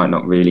someone that might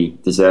not really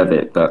deserve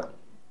it, but.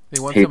 They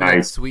want Who some of that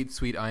knows?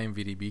 sweet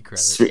IMDb credit.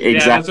 Exactly.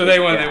 Yeah, that's what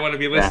they want. Yeah. They want to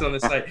be listed on the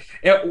site.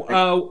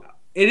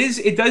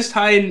 It does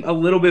tie in a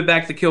little bit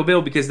back to Kill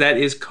Bill because that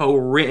is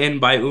co-written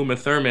by Uma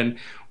Thurman,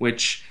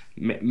 which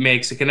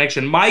makes a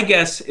connection. My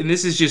guess, and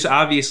this is just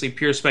obviously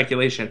pure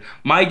speculation,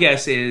 my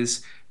guess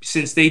is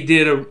since they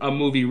did a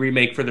movie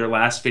remake for their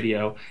last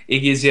video,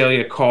 Iggy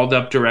Azalea called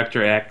up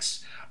Director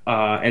X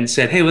and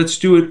said, "Hey, let's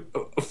do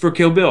it for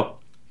Kill Bill,"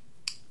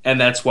 and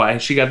that's why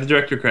she got the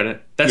director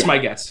credit. That's my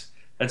guess.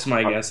 That's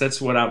my guess.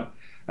 That's what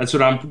That's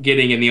what I'm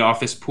getting in the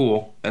office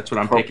pool. That's what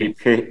I'm Probably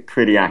picking.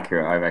 pretty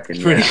accurate, I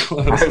reckon. Pretty Yeah,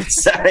 close. I would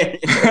say.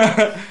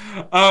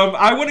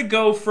 I want to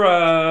go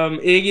from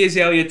Iggy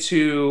Azalea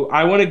to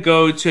I want to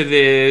go to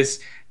this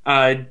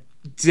uh,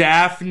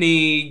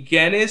 Daphne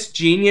Guinness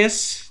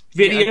Genius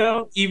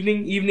video,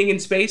 Evening in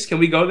Space. Can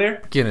we go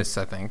there? Guinness,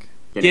 I think.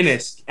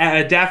 Guinness.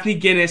 Daphne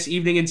Guinness,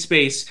 Evening in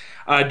Space,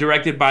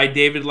 directed by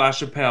David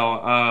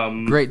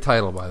LaChapelle. Great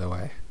title, by the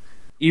way.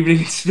 Evening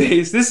in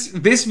Space.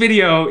 This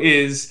video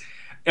is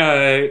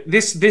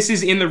this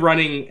is in the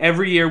running.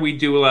 Every year we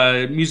do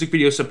a music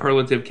video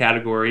superlative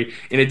category.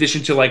 In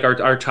addition to like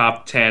our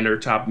top 10 or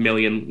top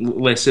million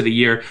lists of the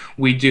year,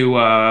 we do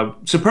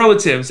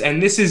superlatives,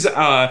 and this is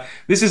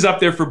up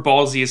there for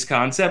ballsiest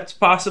concept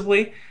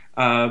possibly.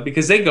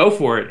 Because they go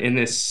for it in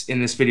this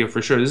video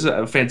for sure. This is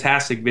a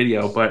fantastic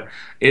video, but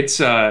it's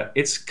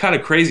kind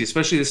of crazy,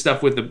 especially the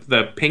stuff with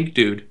the pink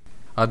dude.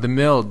 The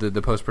Mill did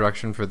the post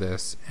production for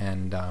this,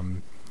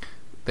 and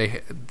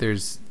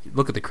there's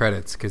look at the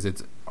credits because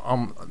it's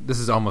this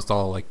is almost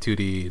all like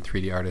 2D,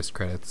 3D artist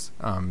credits.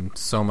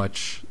 So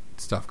much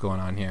stuff going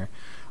on here,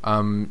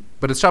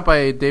 but it's shot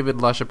by David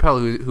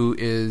LaChapelle, who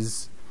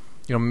is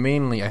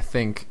mainly I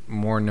think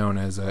more known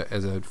as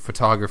a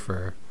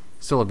photographer.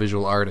 Still a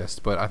visual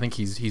artist, but I think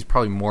he's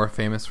probably more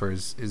famous for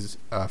his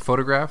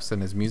photographs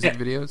and his music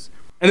videos.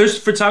 And there's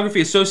photography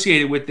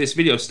associated with this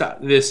video,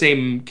 the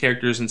same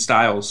characters and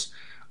styles.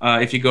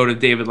 If you go to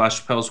David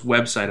LaChapelle's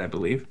website, I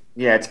believe.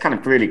 Yeah, it's kind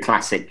of really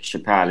classic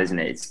Chappelle, isn't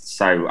it? It's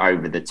so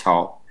over the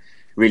top,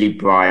 really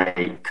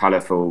bright,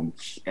 colourful,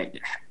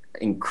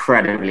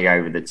 incredibly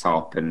over the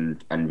top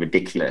and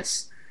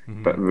ridiculous,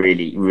 but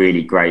really,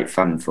 really great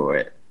fun for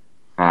it.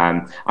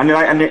 I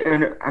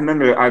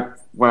remember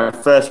when I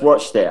first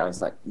watched it, I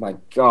was like, my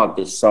God,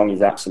 this song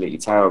is absolutely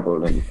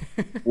terrible. And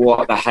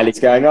what the hell is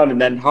going on?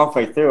 And then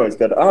halfway through, I was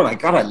going, oh my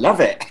God, I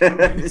love it.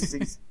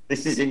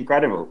 This is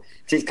incredible.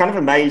 So it's kind of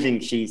amazing.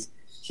 She's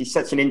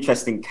such an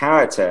interesting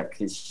character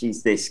because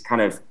she's this kind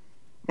of,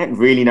 I don't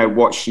really know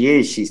what she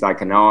is. She's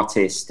like an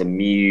artist, a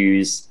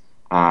muse,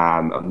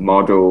 a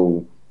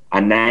model.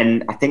 And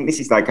then I think this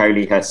is like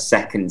only her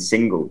second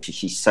single.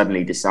 She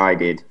suddenly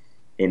decided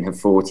in her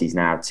 40s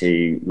now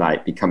to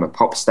like become a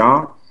pop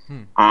star.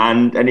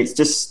 And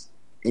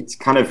it's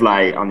kind of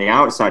like on the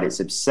outside it's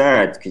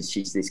absurd because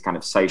she's this kind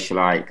of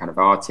socialite kind of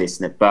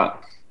artist,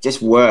 but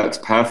just works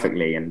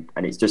perfectly and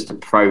it's just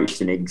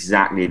approached in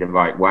exactly the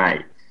right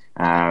way,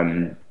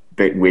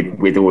 but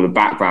with all the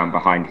background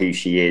behind who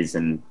she is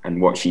and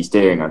what she's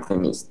doing. I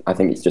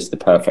think it's just the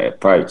perfect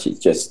approach.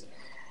 It's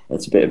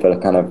a bit of a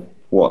kind of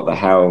what the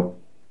hell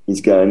is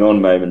going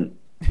on moment.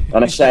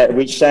 And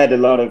we shared a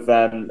lot of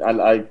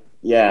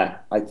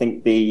I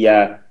think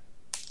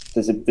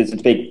there's a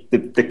big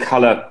the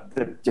color,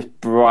 just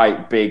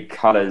bright big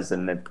colors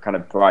and the kind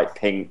of bright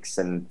pinks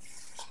and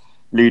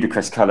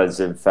ludicrous colors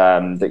of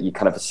that you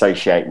kind of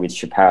associate with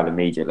Chappelle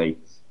immediately.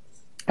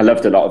 I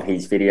loved a lot of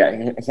his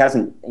video.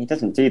 He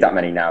doesn't do that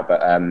many now,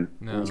 but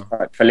he was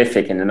quite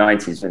prolific in the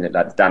 90s, wasn't it?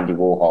 Like Dandy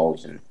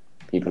Warhols and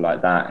people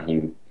like that.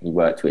 He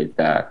worked with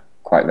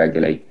quite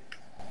regularly.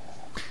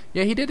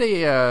 Yeah, he did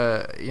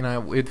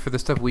for the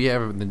stuff we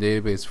have in the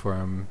database for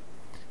him.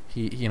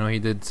 He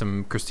did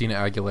some Christina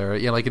Aguilera.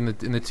 Yeah, like in the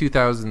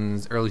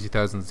 2000s, early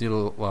 2000s, he did a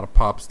lot of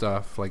pop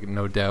stuff, like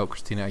No Doubt,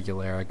 Christina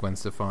Aguilera, Gwen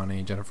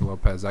Stefani, Jennifer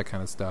Lopez, that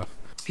kind of stuff.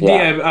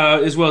 Yeah,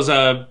 as well as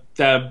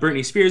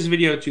Britney Spears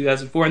video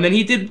 2004, and then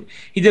he did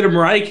a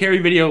Mariah Carey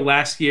video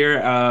last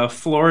year,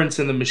 Florence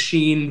and the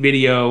Machine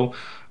video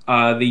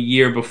the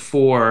year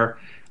before.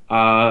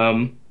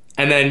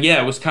 And then,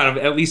 it was kind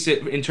of, at least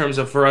in terms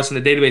of for us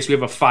in the database, we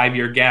have a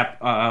 5-year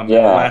gap.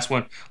 Last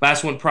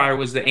one prior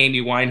was the Amy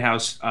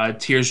Winehouse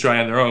Tears Dry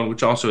on Their Own,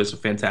 which also is a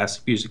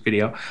fantastic music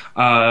video.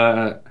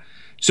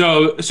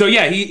 So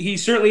he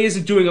certainly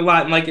isn't doing a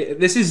lot. And like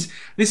this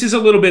is a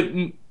little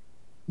bit.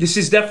 This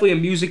is definitely a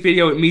music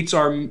video. It meets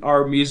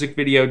our music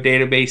video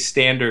database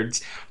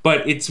standards,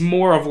 but it's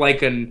more of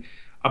like a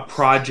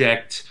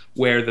project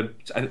where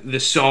the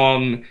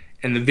song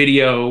and the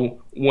video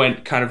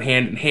went kind of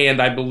hand in hand,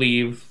 I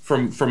believe,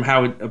 from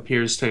how it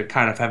appears to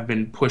kind of have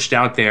been pushed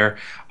out there.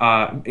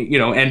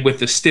 And with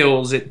the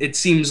stills, it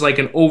seems like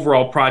an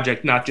overall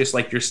project, not just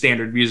like your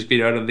standard music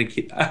video. I don't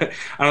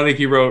think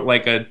he wrote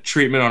like a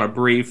treatment on a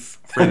brief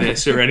for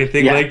this or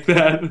anything like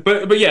that.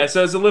 But yeah,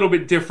 so it's a little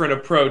bit different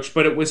approach,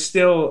 but it was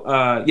still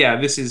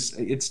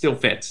it still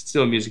fits. It's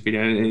still a music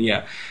video,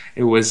 and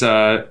it was.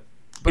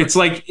 It's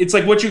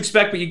like what you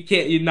expect, but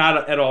you're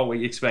not at all what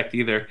you expect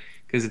either.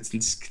 Because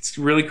it's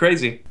really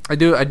crazy. I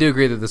do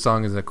agree that the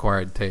song is an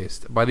acquired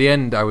taste. By the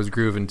end, I was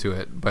grooving to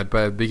it, but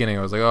by the beginning,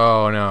 I was like,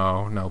 oh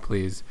no,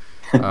 please.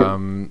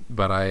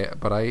 But I,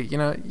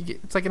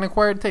 it's like an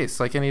acquired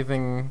taste, like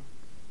anything.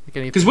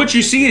 Because what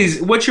you see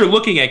is what you're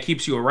looking at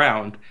keeps you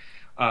around.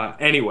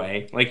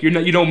 Anyway, like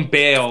you don't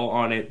bail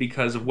on it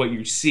because of what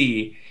you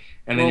see,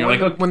 and then you're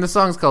like, okay. When the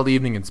song's called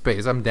 "Evening in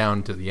Space," I'm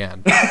down to the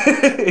end.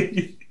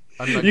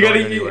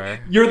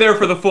 You're there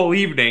for the full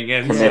evening,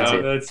 and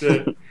that's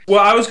it. Well,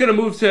 I was going to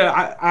move to.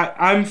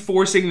 I'm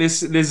forcing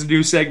this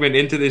new segment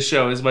into this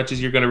show as much as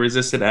you're going to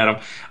resist it,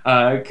 Adam,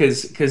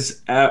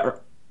 because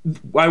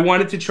I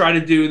wanted to try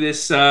to do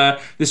this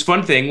this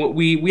fun thing.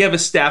 We have a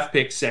staff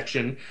pick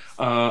section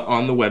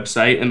on the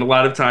website, and a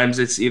lot of times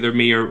it's either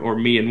me or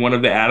me and one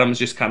of the Adams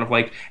just kind of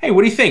like, hey,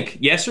 what do you think?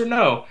 Yes or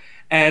no?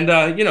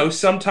 And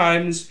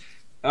sometimes.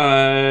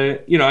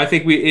 I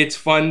think it's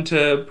fun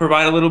to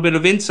provide a little bit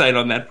of insight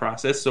on that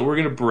process. So we're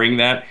going to bring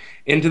that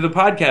into the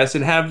podcast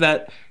and have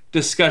that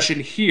discussion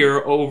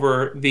here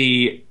over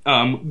the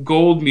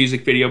Gold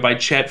music video by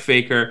Chet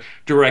Faker,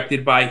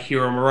 directed by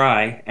Hiro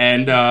Murai.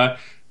 And I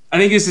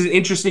think this is an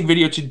interesting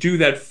video to do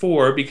that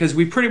for, because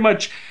we pretty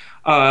much,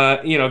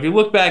 if you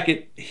look back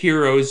at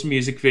Hiro's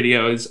music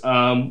videos,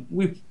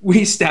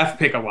 we staff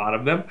pick a lot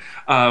of them.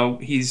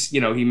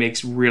 He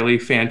makes really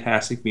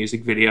fantastic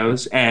music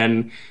videos,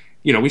 and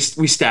we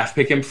staff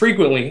pick him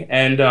frequently,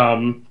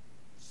 and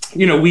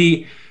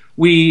we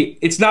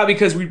it's not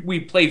because we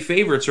play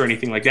favorites or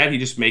anything like that. He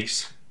just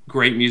makes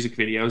great music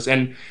videos,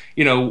 and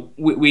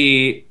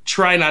we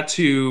try not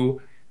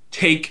to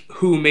take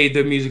who made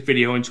the music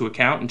video into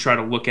account and try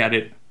to look at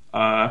it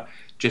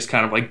just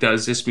kind of like,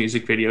 does this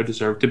music video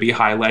deserve to be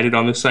highlighted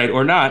on the site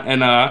or not?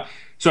 And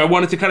so I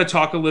wanted to kind of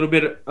talk a little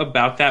bit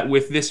about that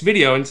with this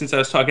video, and since I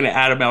was talking to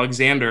Adam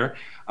Alexander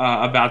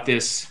about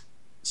this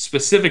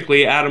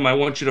specifically, Adam, I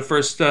want you to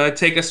first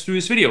take us through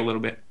this video a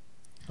little bit.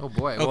 Oh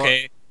boy.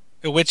 Okay.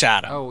 Which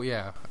Adam? Oh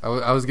yeah.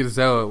 I was gonna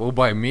say, well,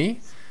 by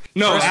me.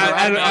 No,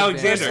 Adam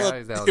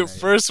Alexander.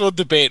 First we'll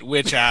debate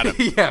which Adam.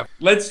 Yeah.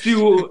 Let's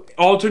do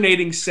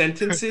alternating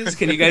sentences.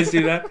 Can you guys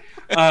do that?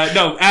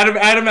 No,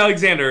 Adam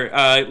Alexander.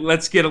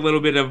 Let's get a little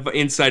bit of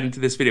insight into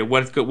this video.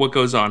 What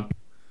goes on?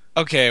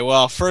 Okay,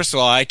 well, first of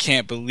all, I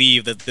can't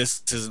believe that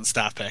this isn't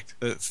staff picked.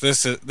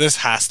 This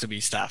has to be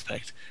staff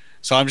picked.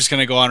 So I'm just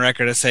going to go on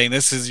record as saying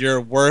this is your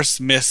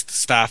worst missed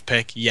staff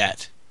pick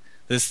yet.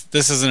 This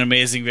is an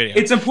amazing video.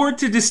 It's important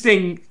to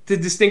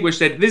distinguish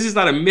that this is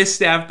not a missed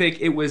staff pick.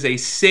 It was a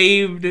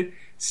saved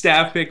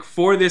staff pick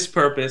for this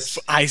purpose.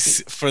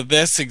 For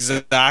this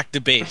exact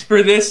debate.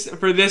 For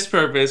this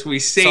purpose, we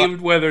saved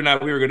whether or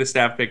not we were going to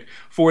staff pick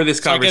for this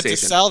conversation. I get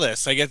to sell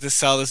this. I get to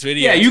sell this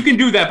video. Yeah, you can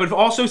do that, but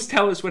also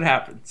tell us what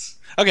happens.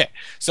 Okay,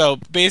 so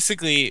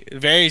basically,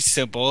 very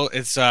simple.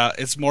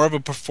 It's more of a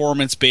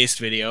performance-based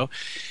video,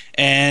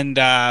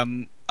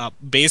 and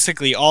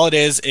basically all it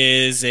is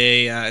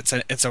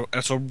it's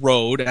a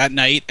road at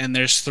night, and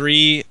there's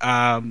three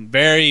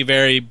very,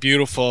 very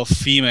beautiful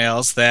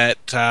females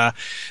that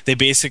they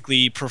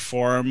basically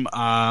perform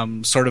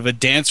sort of a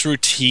dance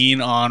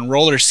routine on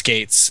roller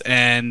skates,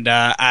 and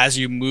as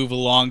you move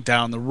along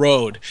down the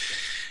road.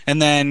 And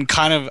then,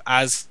 kind of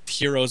as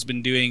Hiro's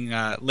been doing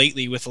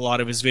lately with a lot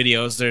of his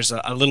videos, there's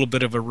a little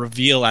bit of a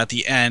reveal at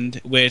the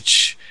end,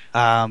 which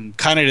kind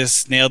of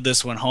just nailed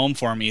this one home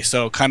for me.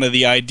 So, kind of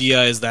the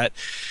idea is that,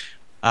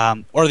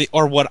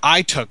 or what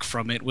I took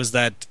from it was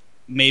that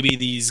maybe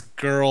these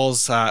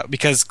girls,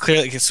 because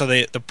clearly, so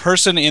the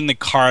person in the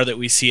car that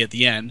we see at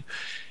the end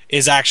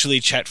is actually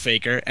Chet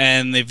Faker,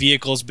 and the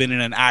vehicle's been in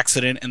an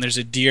accident, and there's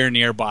a deer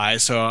nearby.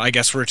 So I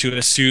guess we're to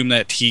assume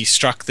that he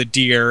struck the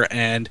deer,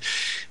 and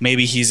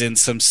maybe he's in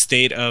some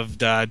state of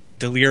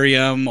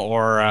delirium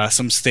or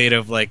some state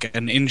of like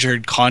an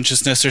injured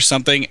consciousness or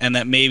something, and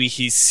that maybe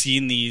he's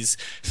seen these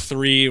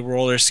three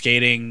roller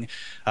skating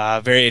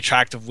very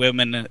attractive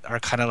women are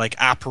kind of like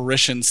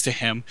apparitions to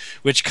him,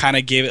 which kind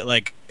of gave it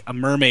like a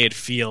mermaid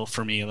feel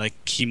for me. Like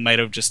he might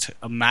have just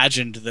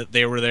imagined that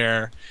they were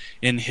there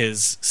in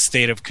his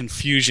state of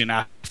confusion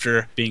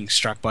after being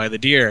struck by the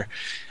deer.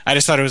 I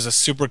just thought it was a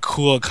super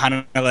cool kind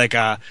of like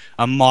a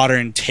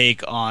modern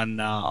take on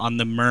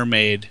the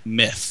mermaid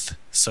myth.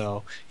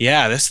 So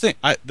yeah, this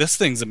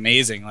thing's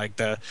amazing. Like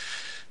the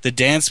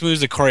dance moves,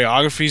 the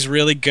choreography is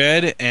really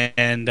good,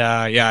 and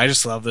yeah, I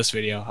just love this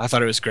video. I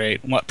thought it was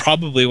great.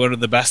 Probably one of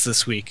the best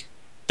this week.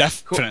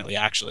 Definitely,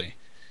 cool. Actually.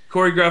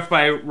 Choreographed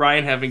by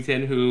Ryan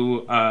Hevington,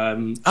 who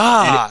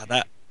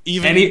that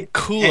even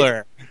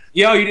cooler.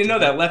 Yo, you didn't know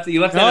that? You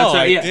left that out. No,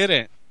 I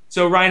didn't.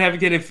 So Ryan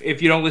Hevington,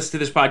 if you don't listen to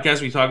this podcast,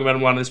 we talk about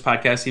him on this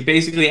podcast. He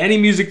basically, any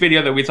music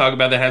video that we talk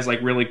about that has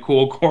like really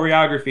cool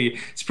choreography,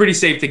 it's pretty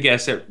safe to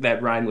guess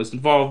that Ryan was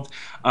involved.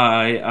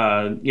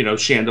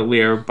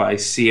 Chandelier by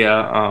Sia,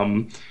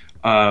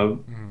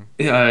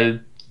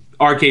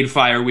 Arcade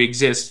Fire, We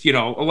Exist, a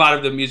lot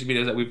of the music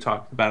videos that we've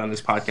talked about on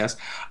this podcast.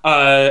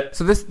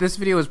 So this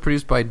video was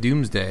produced by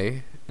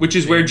Doomsday. Which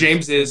is where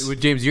James is.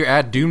 James, you're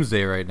at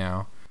Doomsday right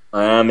now.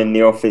 I am in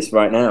the office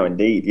right now,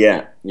 indeed,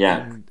 yeah.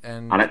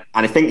 And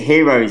I think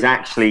Hiro is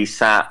actually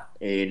sat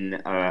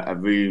in a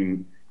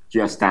room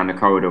just down the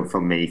corridor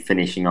from me,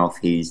 finishing off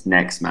his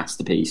next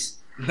masterpiece.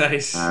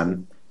 Nice.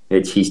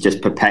 Which he's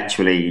just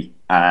perpetually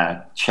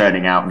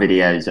churning out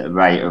videos at a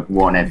rate of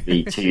one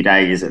every 2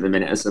 days at the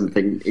minute, or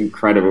something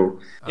incredible.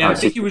 Yeah, I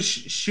think he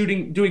was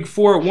doing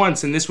 4 at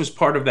once, and this was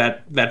part of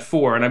that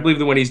 4. And I believe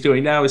the one he's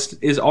doing now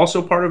is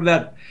also part of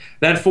that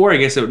 4. I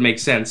guess it would make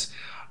sense.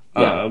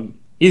 Yeah.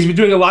 He's been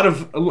doing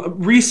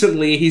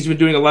recently. He's been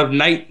doing a lot of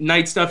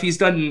night stuff. He's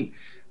done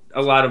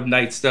a lot of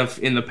night stuff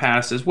in the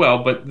past as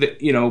well,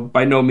 but you know,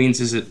 by no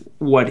means is it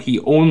what he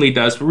only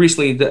does. But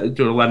recently,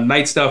 doing a lot of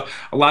night stuff,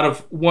 a lot of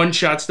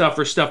one-shot stuff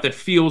or stuff that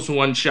feels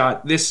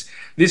one-shot. This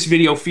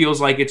video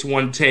feels like it's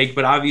one take,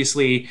 but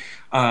obviously,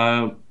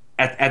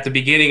 at the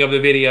beginning of the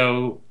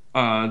video,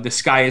 the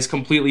sky is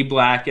completely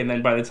black, and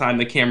then by the time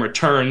the camera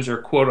turns, or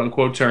quote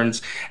unquote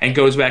turns, and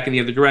goes back in the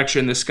other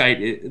direction, the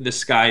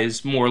sky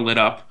is more lit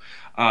up.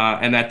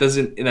 And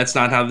that's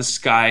not how the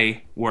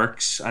sky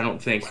works. I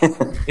don't think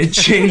it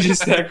changes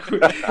that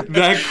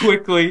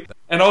quickly.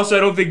 And also, I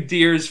don't think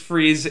deers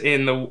freeze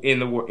in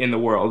the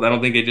world. I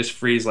don't think they just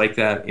freeze like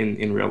that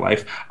in real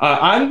life.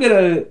 I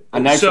know for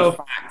a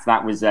fact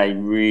that was a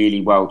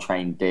really well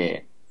trained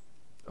deer.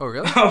 Oh,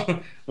 really?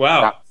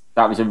 Wow.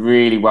 That was a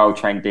really well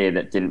trained deer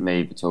that didn't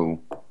move at all.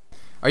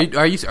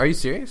 Are you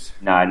serious?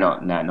 No,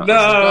 not. No,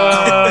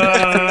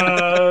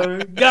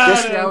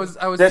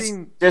 I was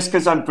seeing. Just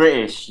because I'm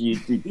British, you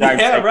don't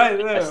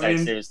take it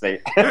seriously.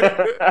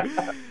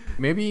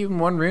 Maybe even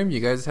one room,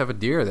 you guys have a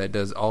deer that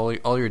does all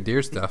your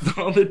deer stuff.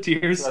 All the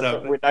deer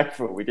stuff. We're known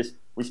for.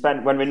 We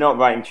spend when we're not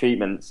writing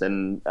treatments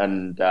and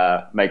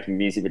making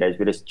music videos,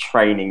 we're just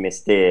training this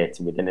deer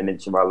to within an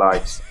inch of our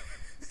lives.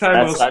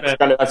 That's going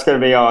to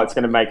be it's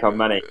going to make our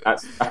money.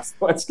 That's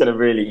what's going to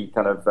really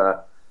kind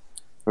of.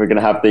 We're going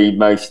to have the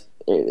most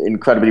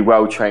incredibly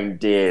well-trained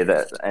deer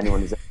that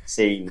anyone has ever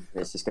seen.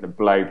 It's just going to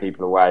blow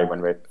people away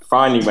when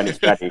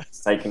it's ready.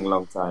 It's taking a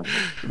long time.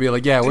 Be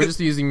like, yeah, we're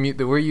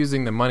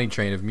using the money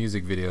train of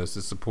music videos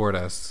to support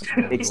us.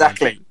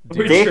 Exactly.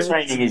 Deer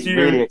training is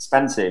really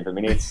expensive. I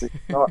mean, it's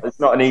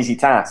not an easy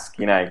task,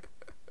 you know.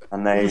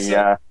 And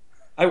they.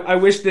 I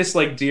wish this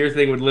like deer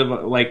thing would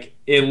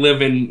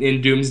live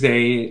in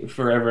Doomsday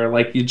forever.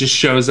 Like it just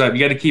shows up. You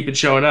got to keep it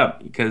showing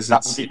up because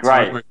it's great.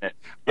 Hard work.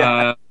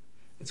 Yeah.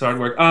 It's hard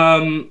work.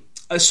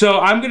 So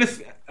I'm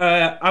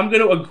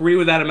gonna agree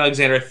with Adam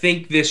Alexander. I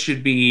think this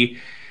should be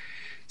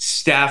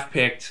staff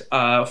picked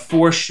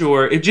for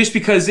sure. Just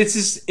because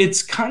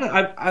it's kind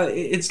of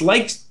it's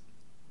like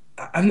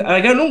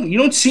you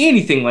don't see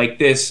anything like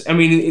this. I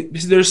mean,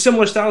 there's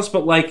similar styles,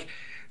 but like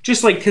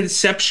just like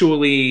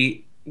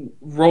conceptually.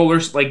 Roller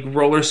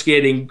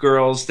skating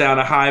girls down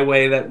a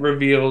highway that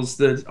reveals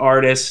the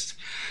artist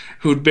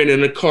who'd been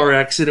in a car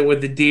accident with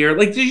the deer.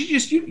 Like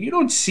you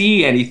don't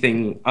see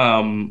anything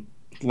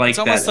like it's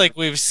almost like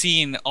we've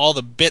seen all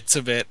the bits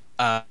of it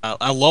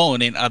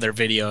alone in other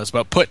videos,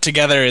 but put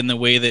together in the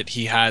way that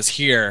he has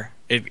here,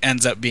 it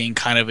ends up being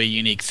kind of a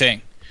unique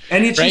thing.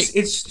 And it's right?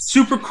 It's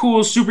super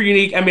cool, super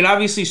unique. I mean,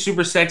 obviously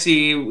super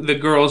sexy. The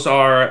girls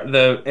are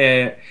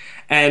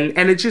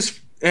and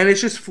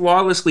it's just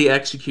flawlessly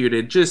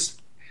executed, just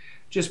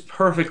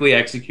perfectly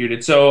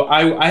executed. So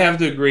I have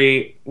to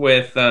agree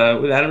with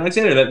Adam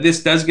Alexander that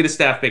this does get a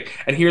staff pick.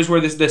 And here's where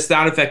the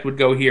sound effect would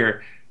go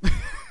here.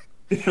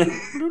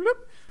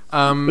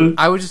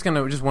 I was just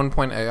one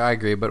point. I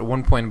agree, but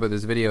one point about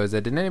this video is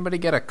that didn't anybody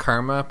get a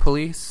Karma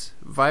Police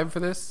vibe for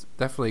this?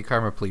 Definitely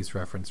Karma Police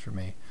reference for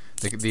me.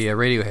 The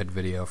Radiohead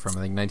video from I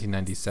think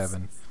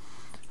 1997.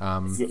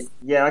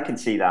 Yeah, I can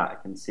see that. I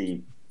can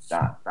see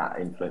that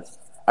influence.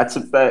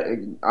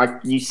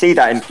 You see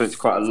that influence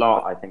quite a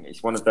lot. I think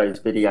it's one of those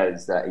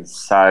videos that is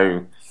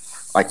so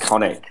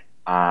iconic,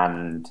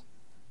 and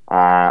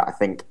I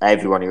think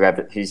everyone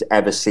who's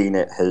ever seen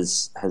it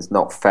has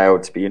not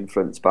failed to be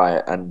influenced by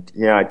it. And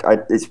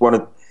it's one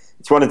of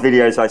the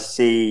videos I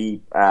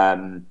see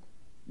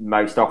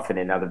most often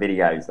in other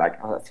videos. Like,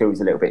 it feels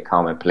a little bit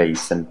Karma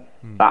Police, and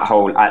that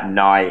whole at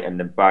night and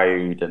the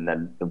road, and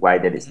then the way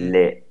that it's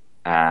lit,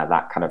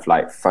 that kind of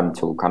like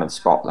frontal kind of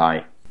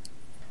spotlight.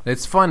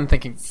 It's fun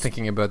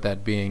thinking about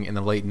that being in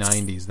the late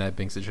 90s, and that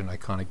being such an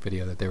iconic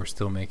video that they were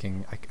still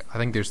making. I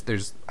think there's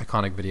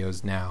iconic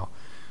videos now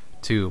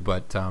too,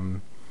 but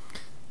when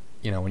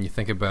you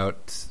think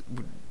about,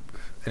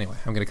 anyway,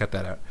 I'm going to cut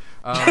that out.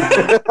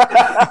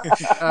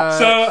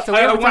 So we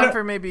have time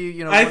for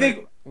maybe I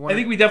think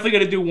we definitely got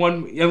to do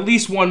at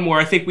least one more.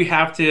 I think we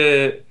have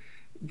to.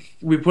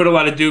 We put a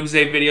lot of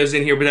Doomsday videos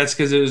in here, but that's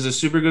because it was a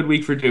super good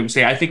week for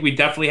Doomsday. I think we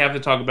definitely have to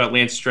talk about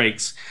Lance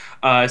Drake's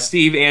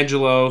Steve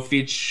Angelo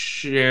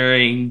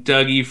featuring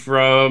Dougie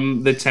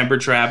from The Temper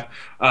Trap,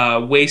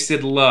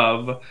 Wasted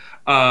Love.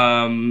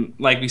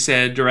 Like we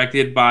said,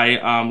 directed by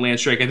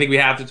Lance Drake. I think we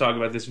have to talk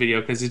about this video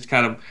because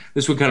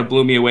this one kind of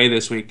blew me away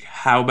this week.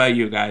 How about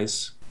you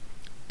guys?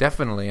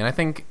 Definitely, and I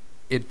think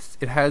it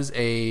has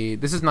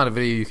this is not a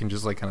video you can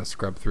just like kind of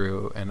scrub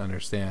through and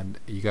understand.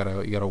 You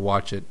gotta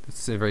watch it.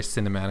 It's very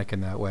cinematic in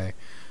that way.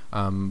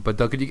 But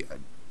Doug,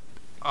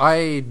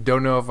 I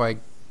don't know if I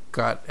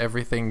got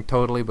everything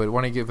totally, but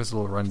why don't you give us a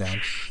little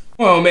rundown?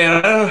 Well,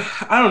 man,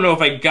 I don't know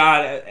if I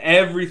got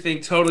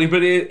everything totally,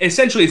 but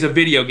essentially it's a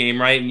video game,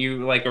 right? And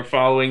you like are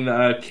following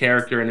the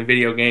character in a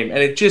video game, and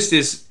it just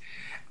is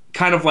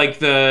kind of like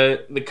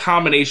the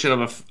combination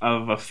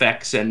of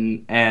effects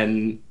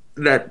and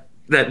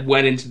that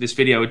went into this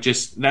video.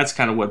 That's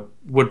kind of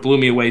what blew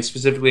me away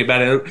specifically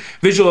about it.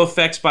 Visual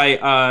effects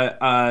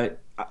by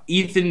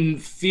Ethan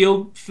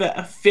Feldbaugh.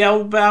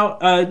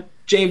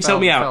 James,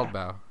 help me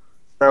out.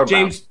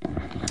 James,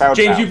 Failed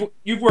James, now.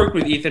 you've worked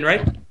with Ethan,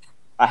 right?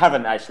 I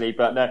haven't actually,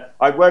 but no,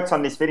 I worked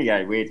on this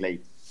video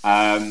weirdly.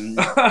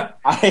 I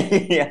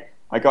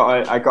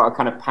got a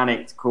kind of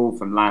panicked call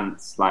from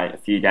Lance like a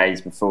few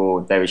days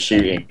before they were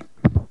shooting,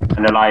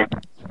 and they're like,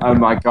 "Oh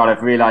my god,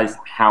 I've realised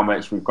how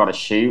much we've got to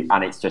shoot,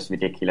 and it's just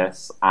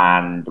ridiculous."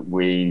 And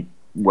we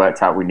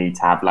worked out we need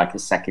to have like a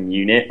second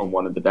unit on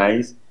one of the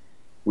days.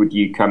 Would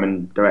you come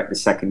and direct the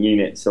second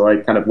unit? So I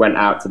kind of went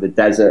out to the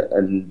desert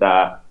and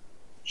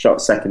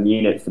shot second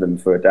unit for them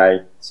for a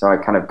day. So I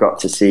kind of got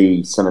to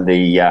see some of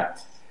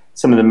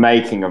the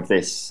making of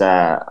this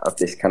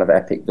kind of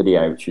epic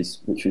video, which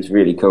was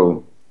really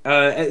cool.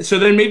 So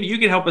then maybe you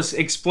can help us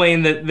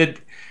explain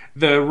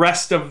the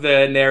rest of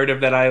the narrative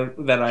that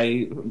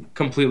I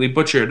completely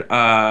butchered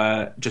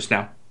just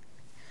now.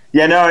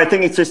 Yeah, no, I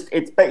think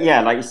but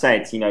yeah, like you say,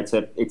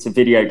 it's a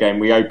video game.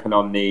 We open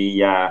on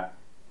the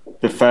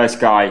first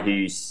guy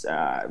who's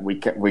we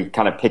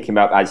kind of pick him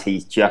up as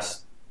he's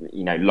just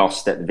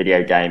lost at the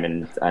video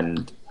game,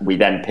 and we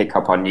then pick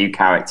up our new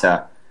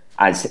character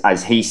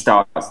as he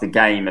starts the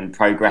game and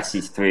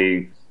progresses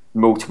through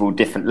multiple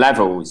different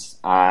levels,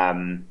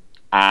 and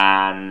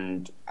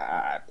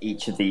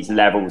each of these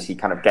levels he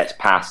kind of gets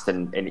past,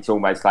 and it's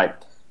almost like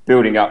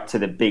building up to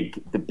the big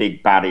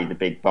baddie, the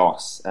big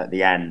boss at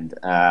the end,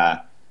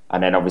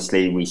 and then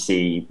obviously we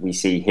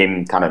see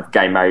him kind of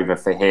game over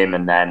for him,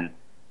 and then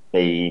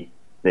the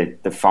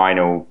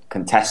final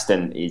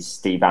contestant is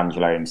Steve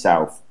Angelo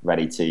himself,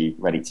 ready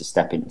to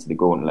step into the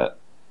gauntlet.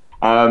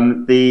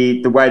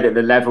 The way that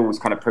the levels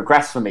kind of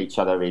progress from each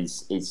other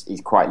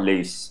is quite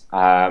loose,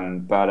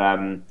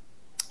 but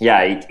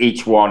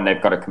each one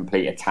they've got to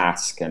complete a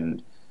task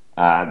and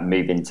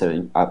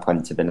move up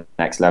onto the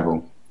next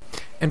level.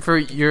 And for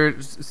your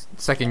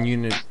second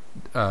unit,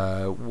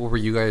 what were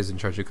you guys in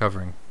charge of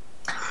covering?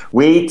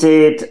 We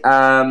did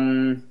a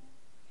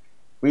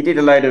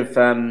load of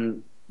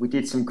we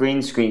did some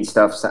green screen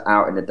stuff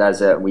out in the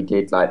desert, and we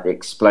did like the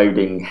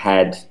exploding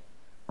head.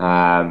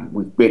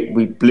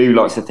 We blew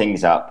lots of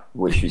things up,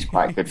 which was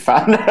quite good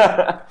fun.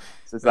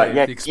 So it's like,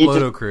 the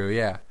Explodo crew,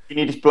 yeah. Can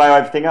you just blow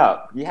everything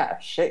up? Yeah,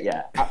 shit,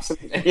 yeah,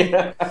 absolutely.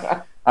 Yeah.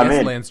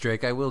 Yes, Lance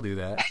Drake, I will do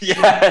that.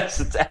 Yes,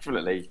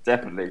 definitely.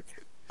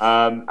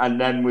 And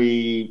then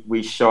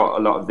we shot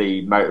a lot of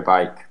the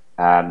motorbike,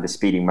 the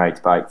speeding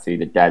motorbike through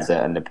the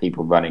desert, and the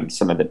people running,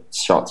 some of the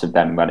shots of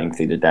them running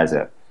through the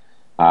desert.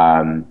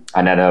 And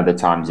then other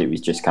times it was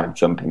just kind of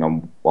jumping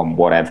on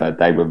whatever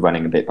they were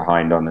running a bit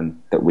behind on,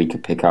 and that we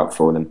could pick up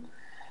for them.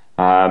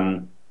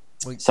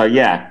 So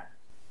yeah.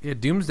 Yeah,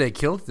 Doomsday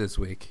killed this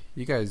week.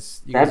 You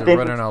guys are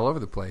running all over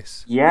the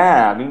place.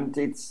 Yeah, I mean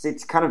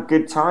it's kind of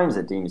good times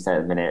at Doomsday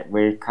at the minute.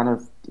 We're kind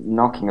of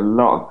knocking a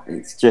lot.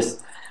 It's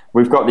just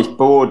we've got this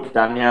board.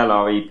 Danielle,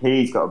 our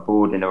EP's got a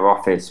board in her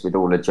office with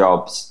all the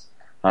jobs.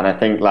 And I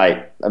think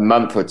like a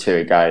month or two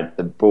ago,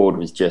 the board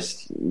was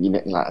just,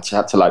 she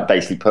had to like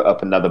basically put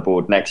up another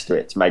board next to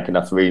it to make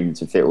enough room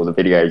to fit all the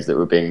videos that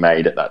were being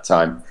made at that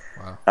time.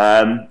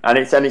 Wow. And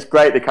it's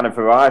great, the kind of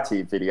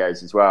variety of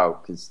videos as well,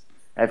 because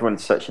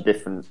everyone's such a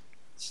different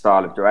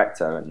style of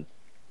director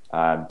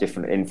and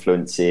different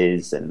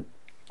influences, and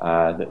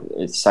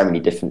it's so many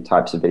different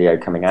types of video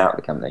coming out of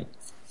the company.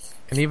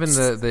 And even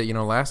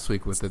the last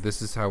week with the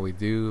This Is How We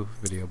Do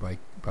video by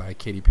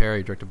Katy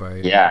Perry, directed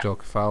by Joel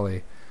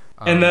Cafali.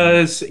 And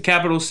the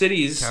Capital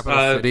Cities.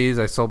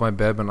 I Sold My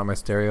Bed But Not My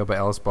Stereo by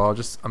Alice Ball.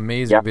 Just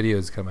amazing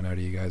videos coming out of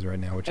you guys right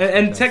now. Which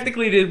and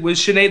technically, was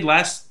Sinead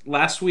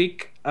last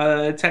week?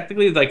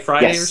 Technically, like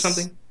Friday or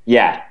something.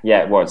 Yeah,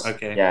 it was.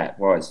 Okay. Yeah, it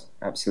was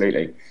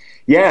absolutely.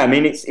 Yeah, I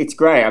mean it's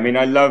great. I mean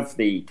I love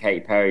the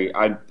Katy Perry.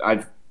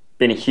 I've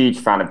been a huge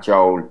fan of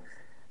Joel.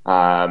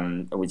 I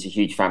was a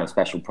huge fan of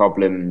Special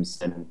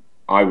Problems, and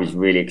I was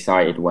really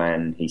excited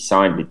when he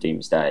signed with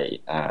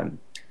Doomsday.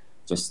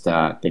 Just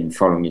been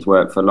following his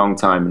work for a long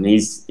time, and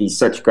he's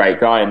such a great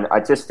guy, and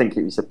I just think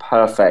it was a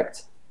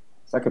perfect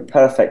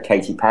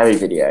Katy Perry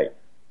video.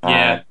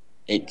 Yeah,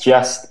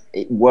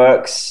 it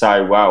works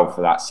so well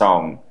for that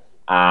song,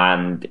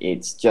 and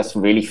it's just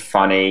really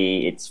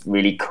funny. It's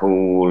really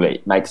cool.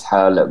 It makes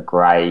her look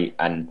great,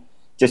 and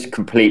just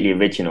completely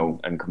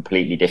original and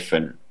completely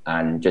different,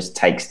 and just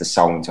takes the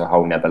song to a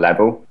whole nother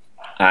level.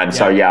 And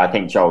so I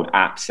think Joel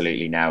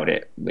absolutely nailed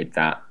it with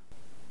that.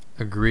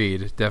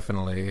 Agreed,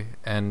 definitely,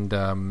 and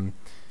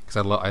because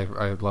I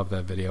love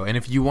that video. And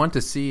if you want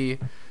to see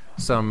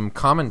some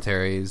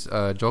commentaries,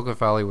 Joel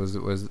Cafali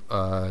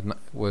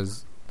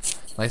was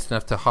nice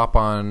enough to hop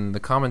on the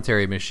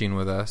commentary machine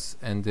with us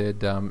and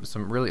did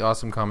some really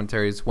awesome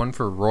commentaries. One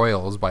for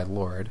Royals by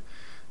Lorde,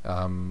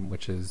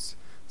 which is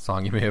a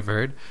song you may have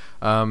heard,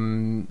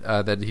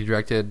 that he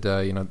directed.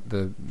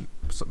 The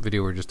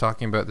video we were just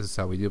talking about. This Is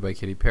How We Do by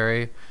Katy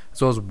Perry,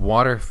 as well as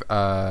Water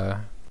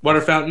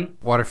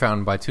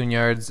Fountain by Tune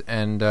Yards,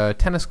 and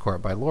Tennis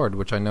Court by Lorde,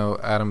 which I know,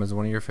 Adam, is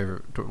one of your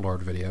favorite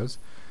Lorde videos.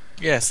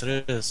 Yes,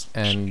 it is.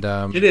 And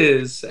it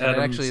is. And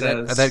actually,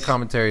 that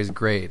commentary is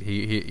great.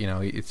 He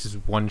it's just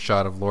one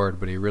shot of Lorde,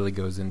 but he really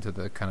goes into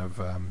the kind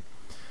of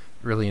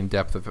really in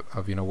depth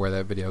of where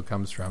that video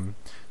comes from.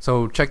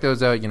 So check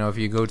those out. If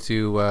you go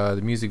to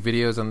the music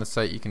videos on the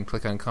site, you can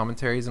click on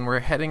commentaries, and we're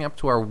heading up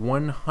to our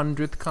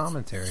 100th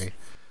commentary.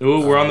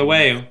 Ooh, we're on the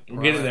way.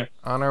 We're getting there.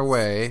 On our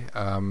way.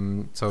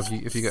 So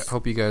if you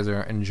hope you guys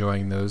are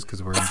enjoying those,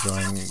 because we're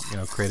enjoying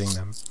creating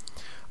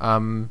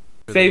them.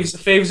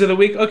 Faves of the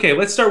week. Okay,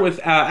 let's start with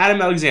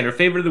Adam Alexander.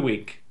 Favorite of the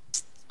week.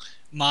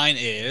 Mine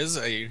is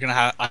you're gonna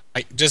have I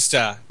just do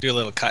a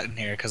little cut in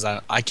here because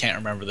I can't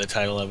remember the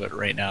title of it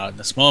right now in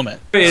this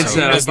moment.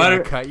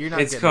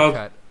 It's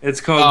called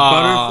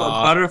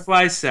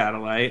Butterfly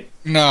Satellite.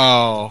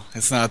 No,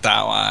 it's not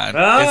that one.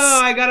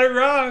 I got it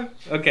wrong.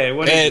 Okay,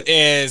 what is it? It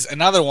is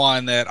another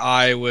one that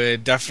I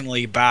would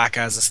definitely back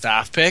as a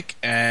staff pick,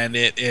 and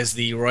it is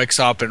the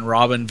Royksop and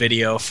Robin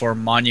video for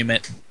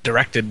Monument,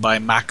 directed by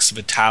Max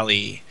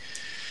Vitali.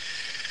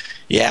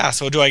 Yeah,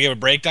 so do I give a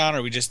breakdown, or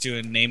are we just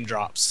doing name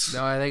drops?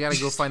 No, they gotta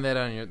go find that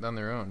on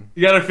their own.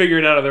 You gotta figure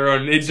it out on their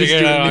own.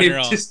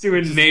 Just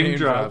doing name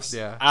drops.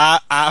 Yeah.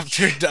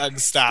 After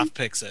Doug's staff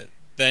picks it,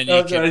 then you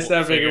Okay,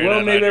 can figure it out.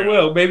 Well, maybe I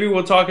will. Maybe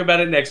we'll talk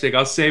about it next week.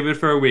 I'll save it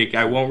for a week.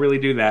 I won't really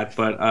do that,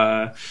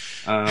 but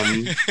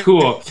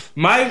cool.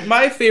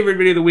 My favorite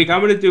video of the week,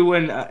 I'm gonna do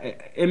when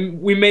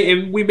and we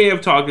may have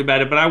talked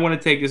about it, but I want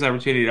to take this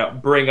opportunity to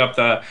bring up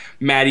the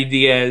Maddie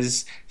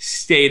Diaz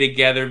Stay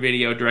Together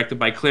video directed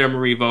by Claire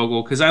Marie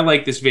Vogel, because I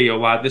like this video a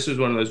lot. This was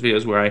one of those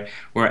videos where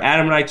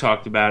Adam and I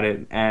talked about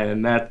it,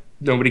 and that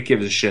nobody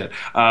gives a shit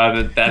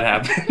that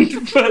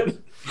happened, but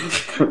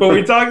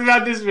we talked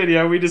about this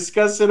video. We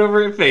discussed it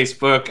over at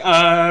Facebook.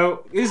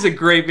 This is a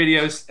great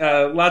video.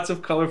 Lots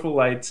of colorful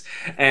lights,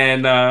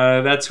 and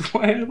that's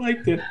why I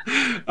liked it.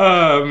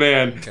 Oh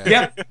man, okay.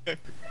 Yep.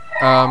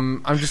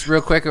 I'm just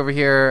real quick over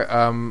here.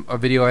 A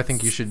video I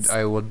think you should.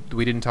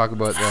 We didn't talk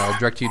about.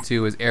 Direct you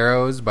to is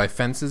Arrows by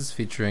Fences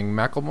featuring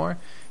Macklemore.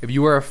 If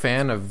you are a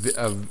fan of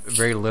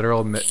very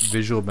literal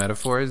visual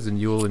metaphors, then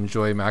you will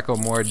enjoy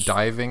Macklemore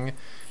diving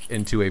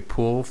into a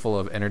pool full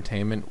of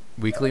entertainment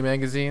weekly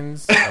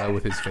magazines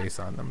with his face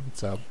on them.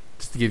 So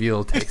just to give you a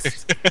little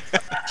taste.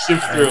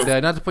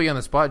 And, not to put you on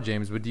the spot,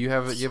 James, but do you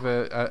have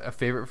a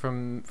favorite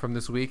from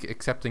this week,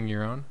 excepting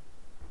your own?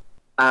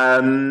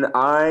 I'm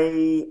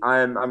probably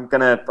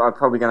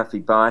gonna have to be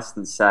biased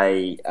and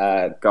say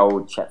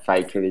Gold Chet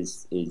Faker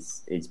is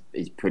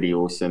pretty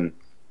awesome,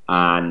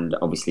 and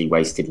obviously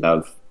Wasted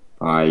Love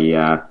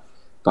by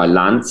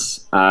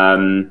Lance.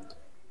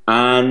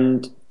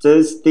 And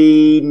does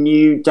the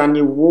new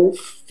Daniel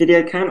Wolf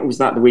video count, or was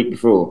that the week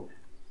before?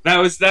 That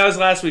was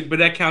last week, but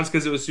that counts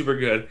because it was super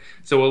good.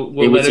 So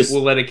we'll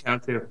let it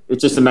count too.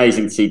 It's just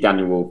amazing to see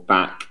Daniel Wolf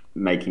back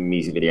making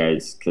music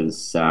videos,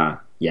 because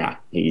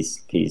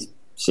he's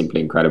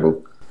simply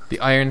incredible. The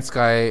Iron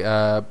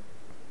Sky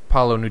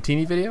Paolo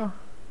Nutini video?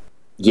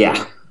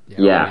 Yeah.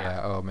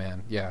 Oh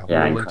man,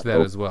 we'll link to that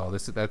as well.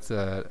 That's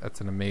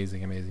an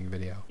amazing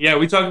video. Yeah,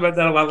 we talked about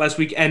that a lot last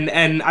week,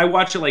 and I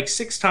watched it like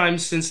 6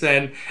 times since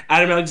then.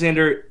 Adam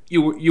Alexander,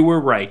 you were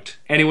right.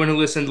 Anyone who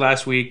listened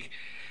last week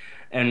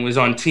and was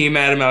on Team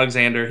Adam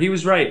Alexander, he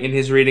was right in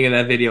his reading of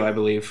that video, I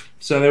believe.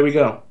 So there we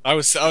go. I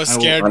was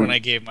scared when I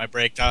gave my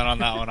breakdown on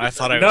that one. I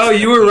thought No,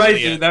 you were right,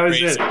 dude. That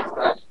was it.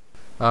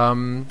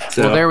 Well,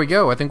 there we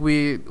go. I think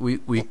we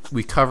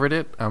covered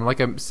it.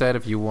 Like I said,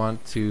 if you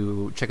want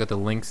to check out the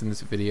links in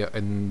this video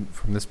and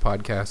from this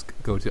podcast,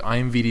 go to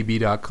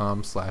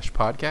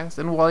imvdb.com/podcast.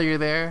 And while you're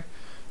there,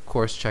 of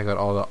course, check out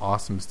all the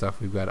awesome stuff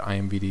we've got at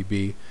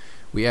IMVDB.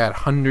 We add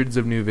hundreds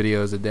of new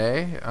videos a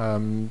day.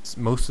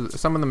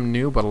 Some of them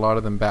new, but a lot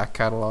of them back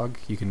catalog.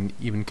 You can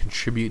even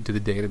contribute to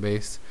the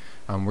database.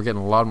 We're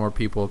getting a lot more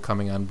people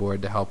coming on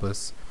board to help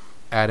us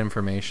add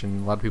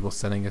information. A lot of people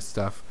sending us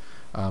stuff.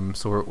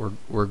 So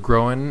we're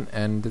growing,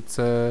 and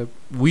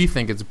we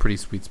think it's a pretty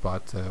sweet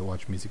spot to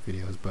watch music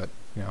videos, but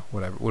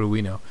whatever. What do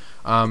we know?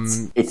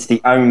 It's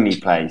the only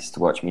place to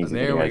watch music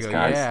videos,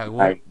 guys. Yeah, the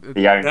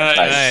only place.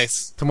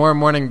 Nice. Tomorrow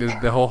morning,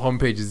 the whole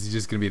homepage is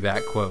just going to be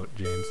that quote,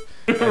 James.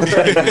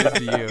 To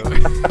you.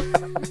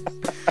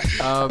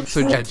 So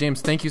yeah,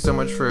 James, thank you so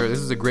much this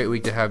is a great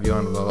week to have you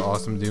on with all the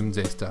awesome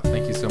Doomsday stuff.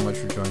 Thank you so much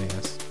for joining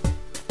us.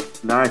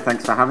 No,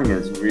 thanks for having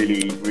us.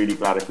 Really, really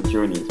glad I could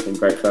join you. It's been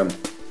great fun.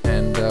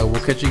 And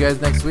we'll catch you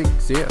guys next week.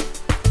 See ya.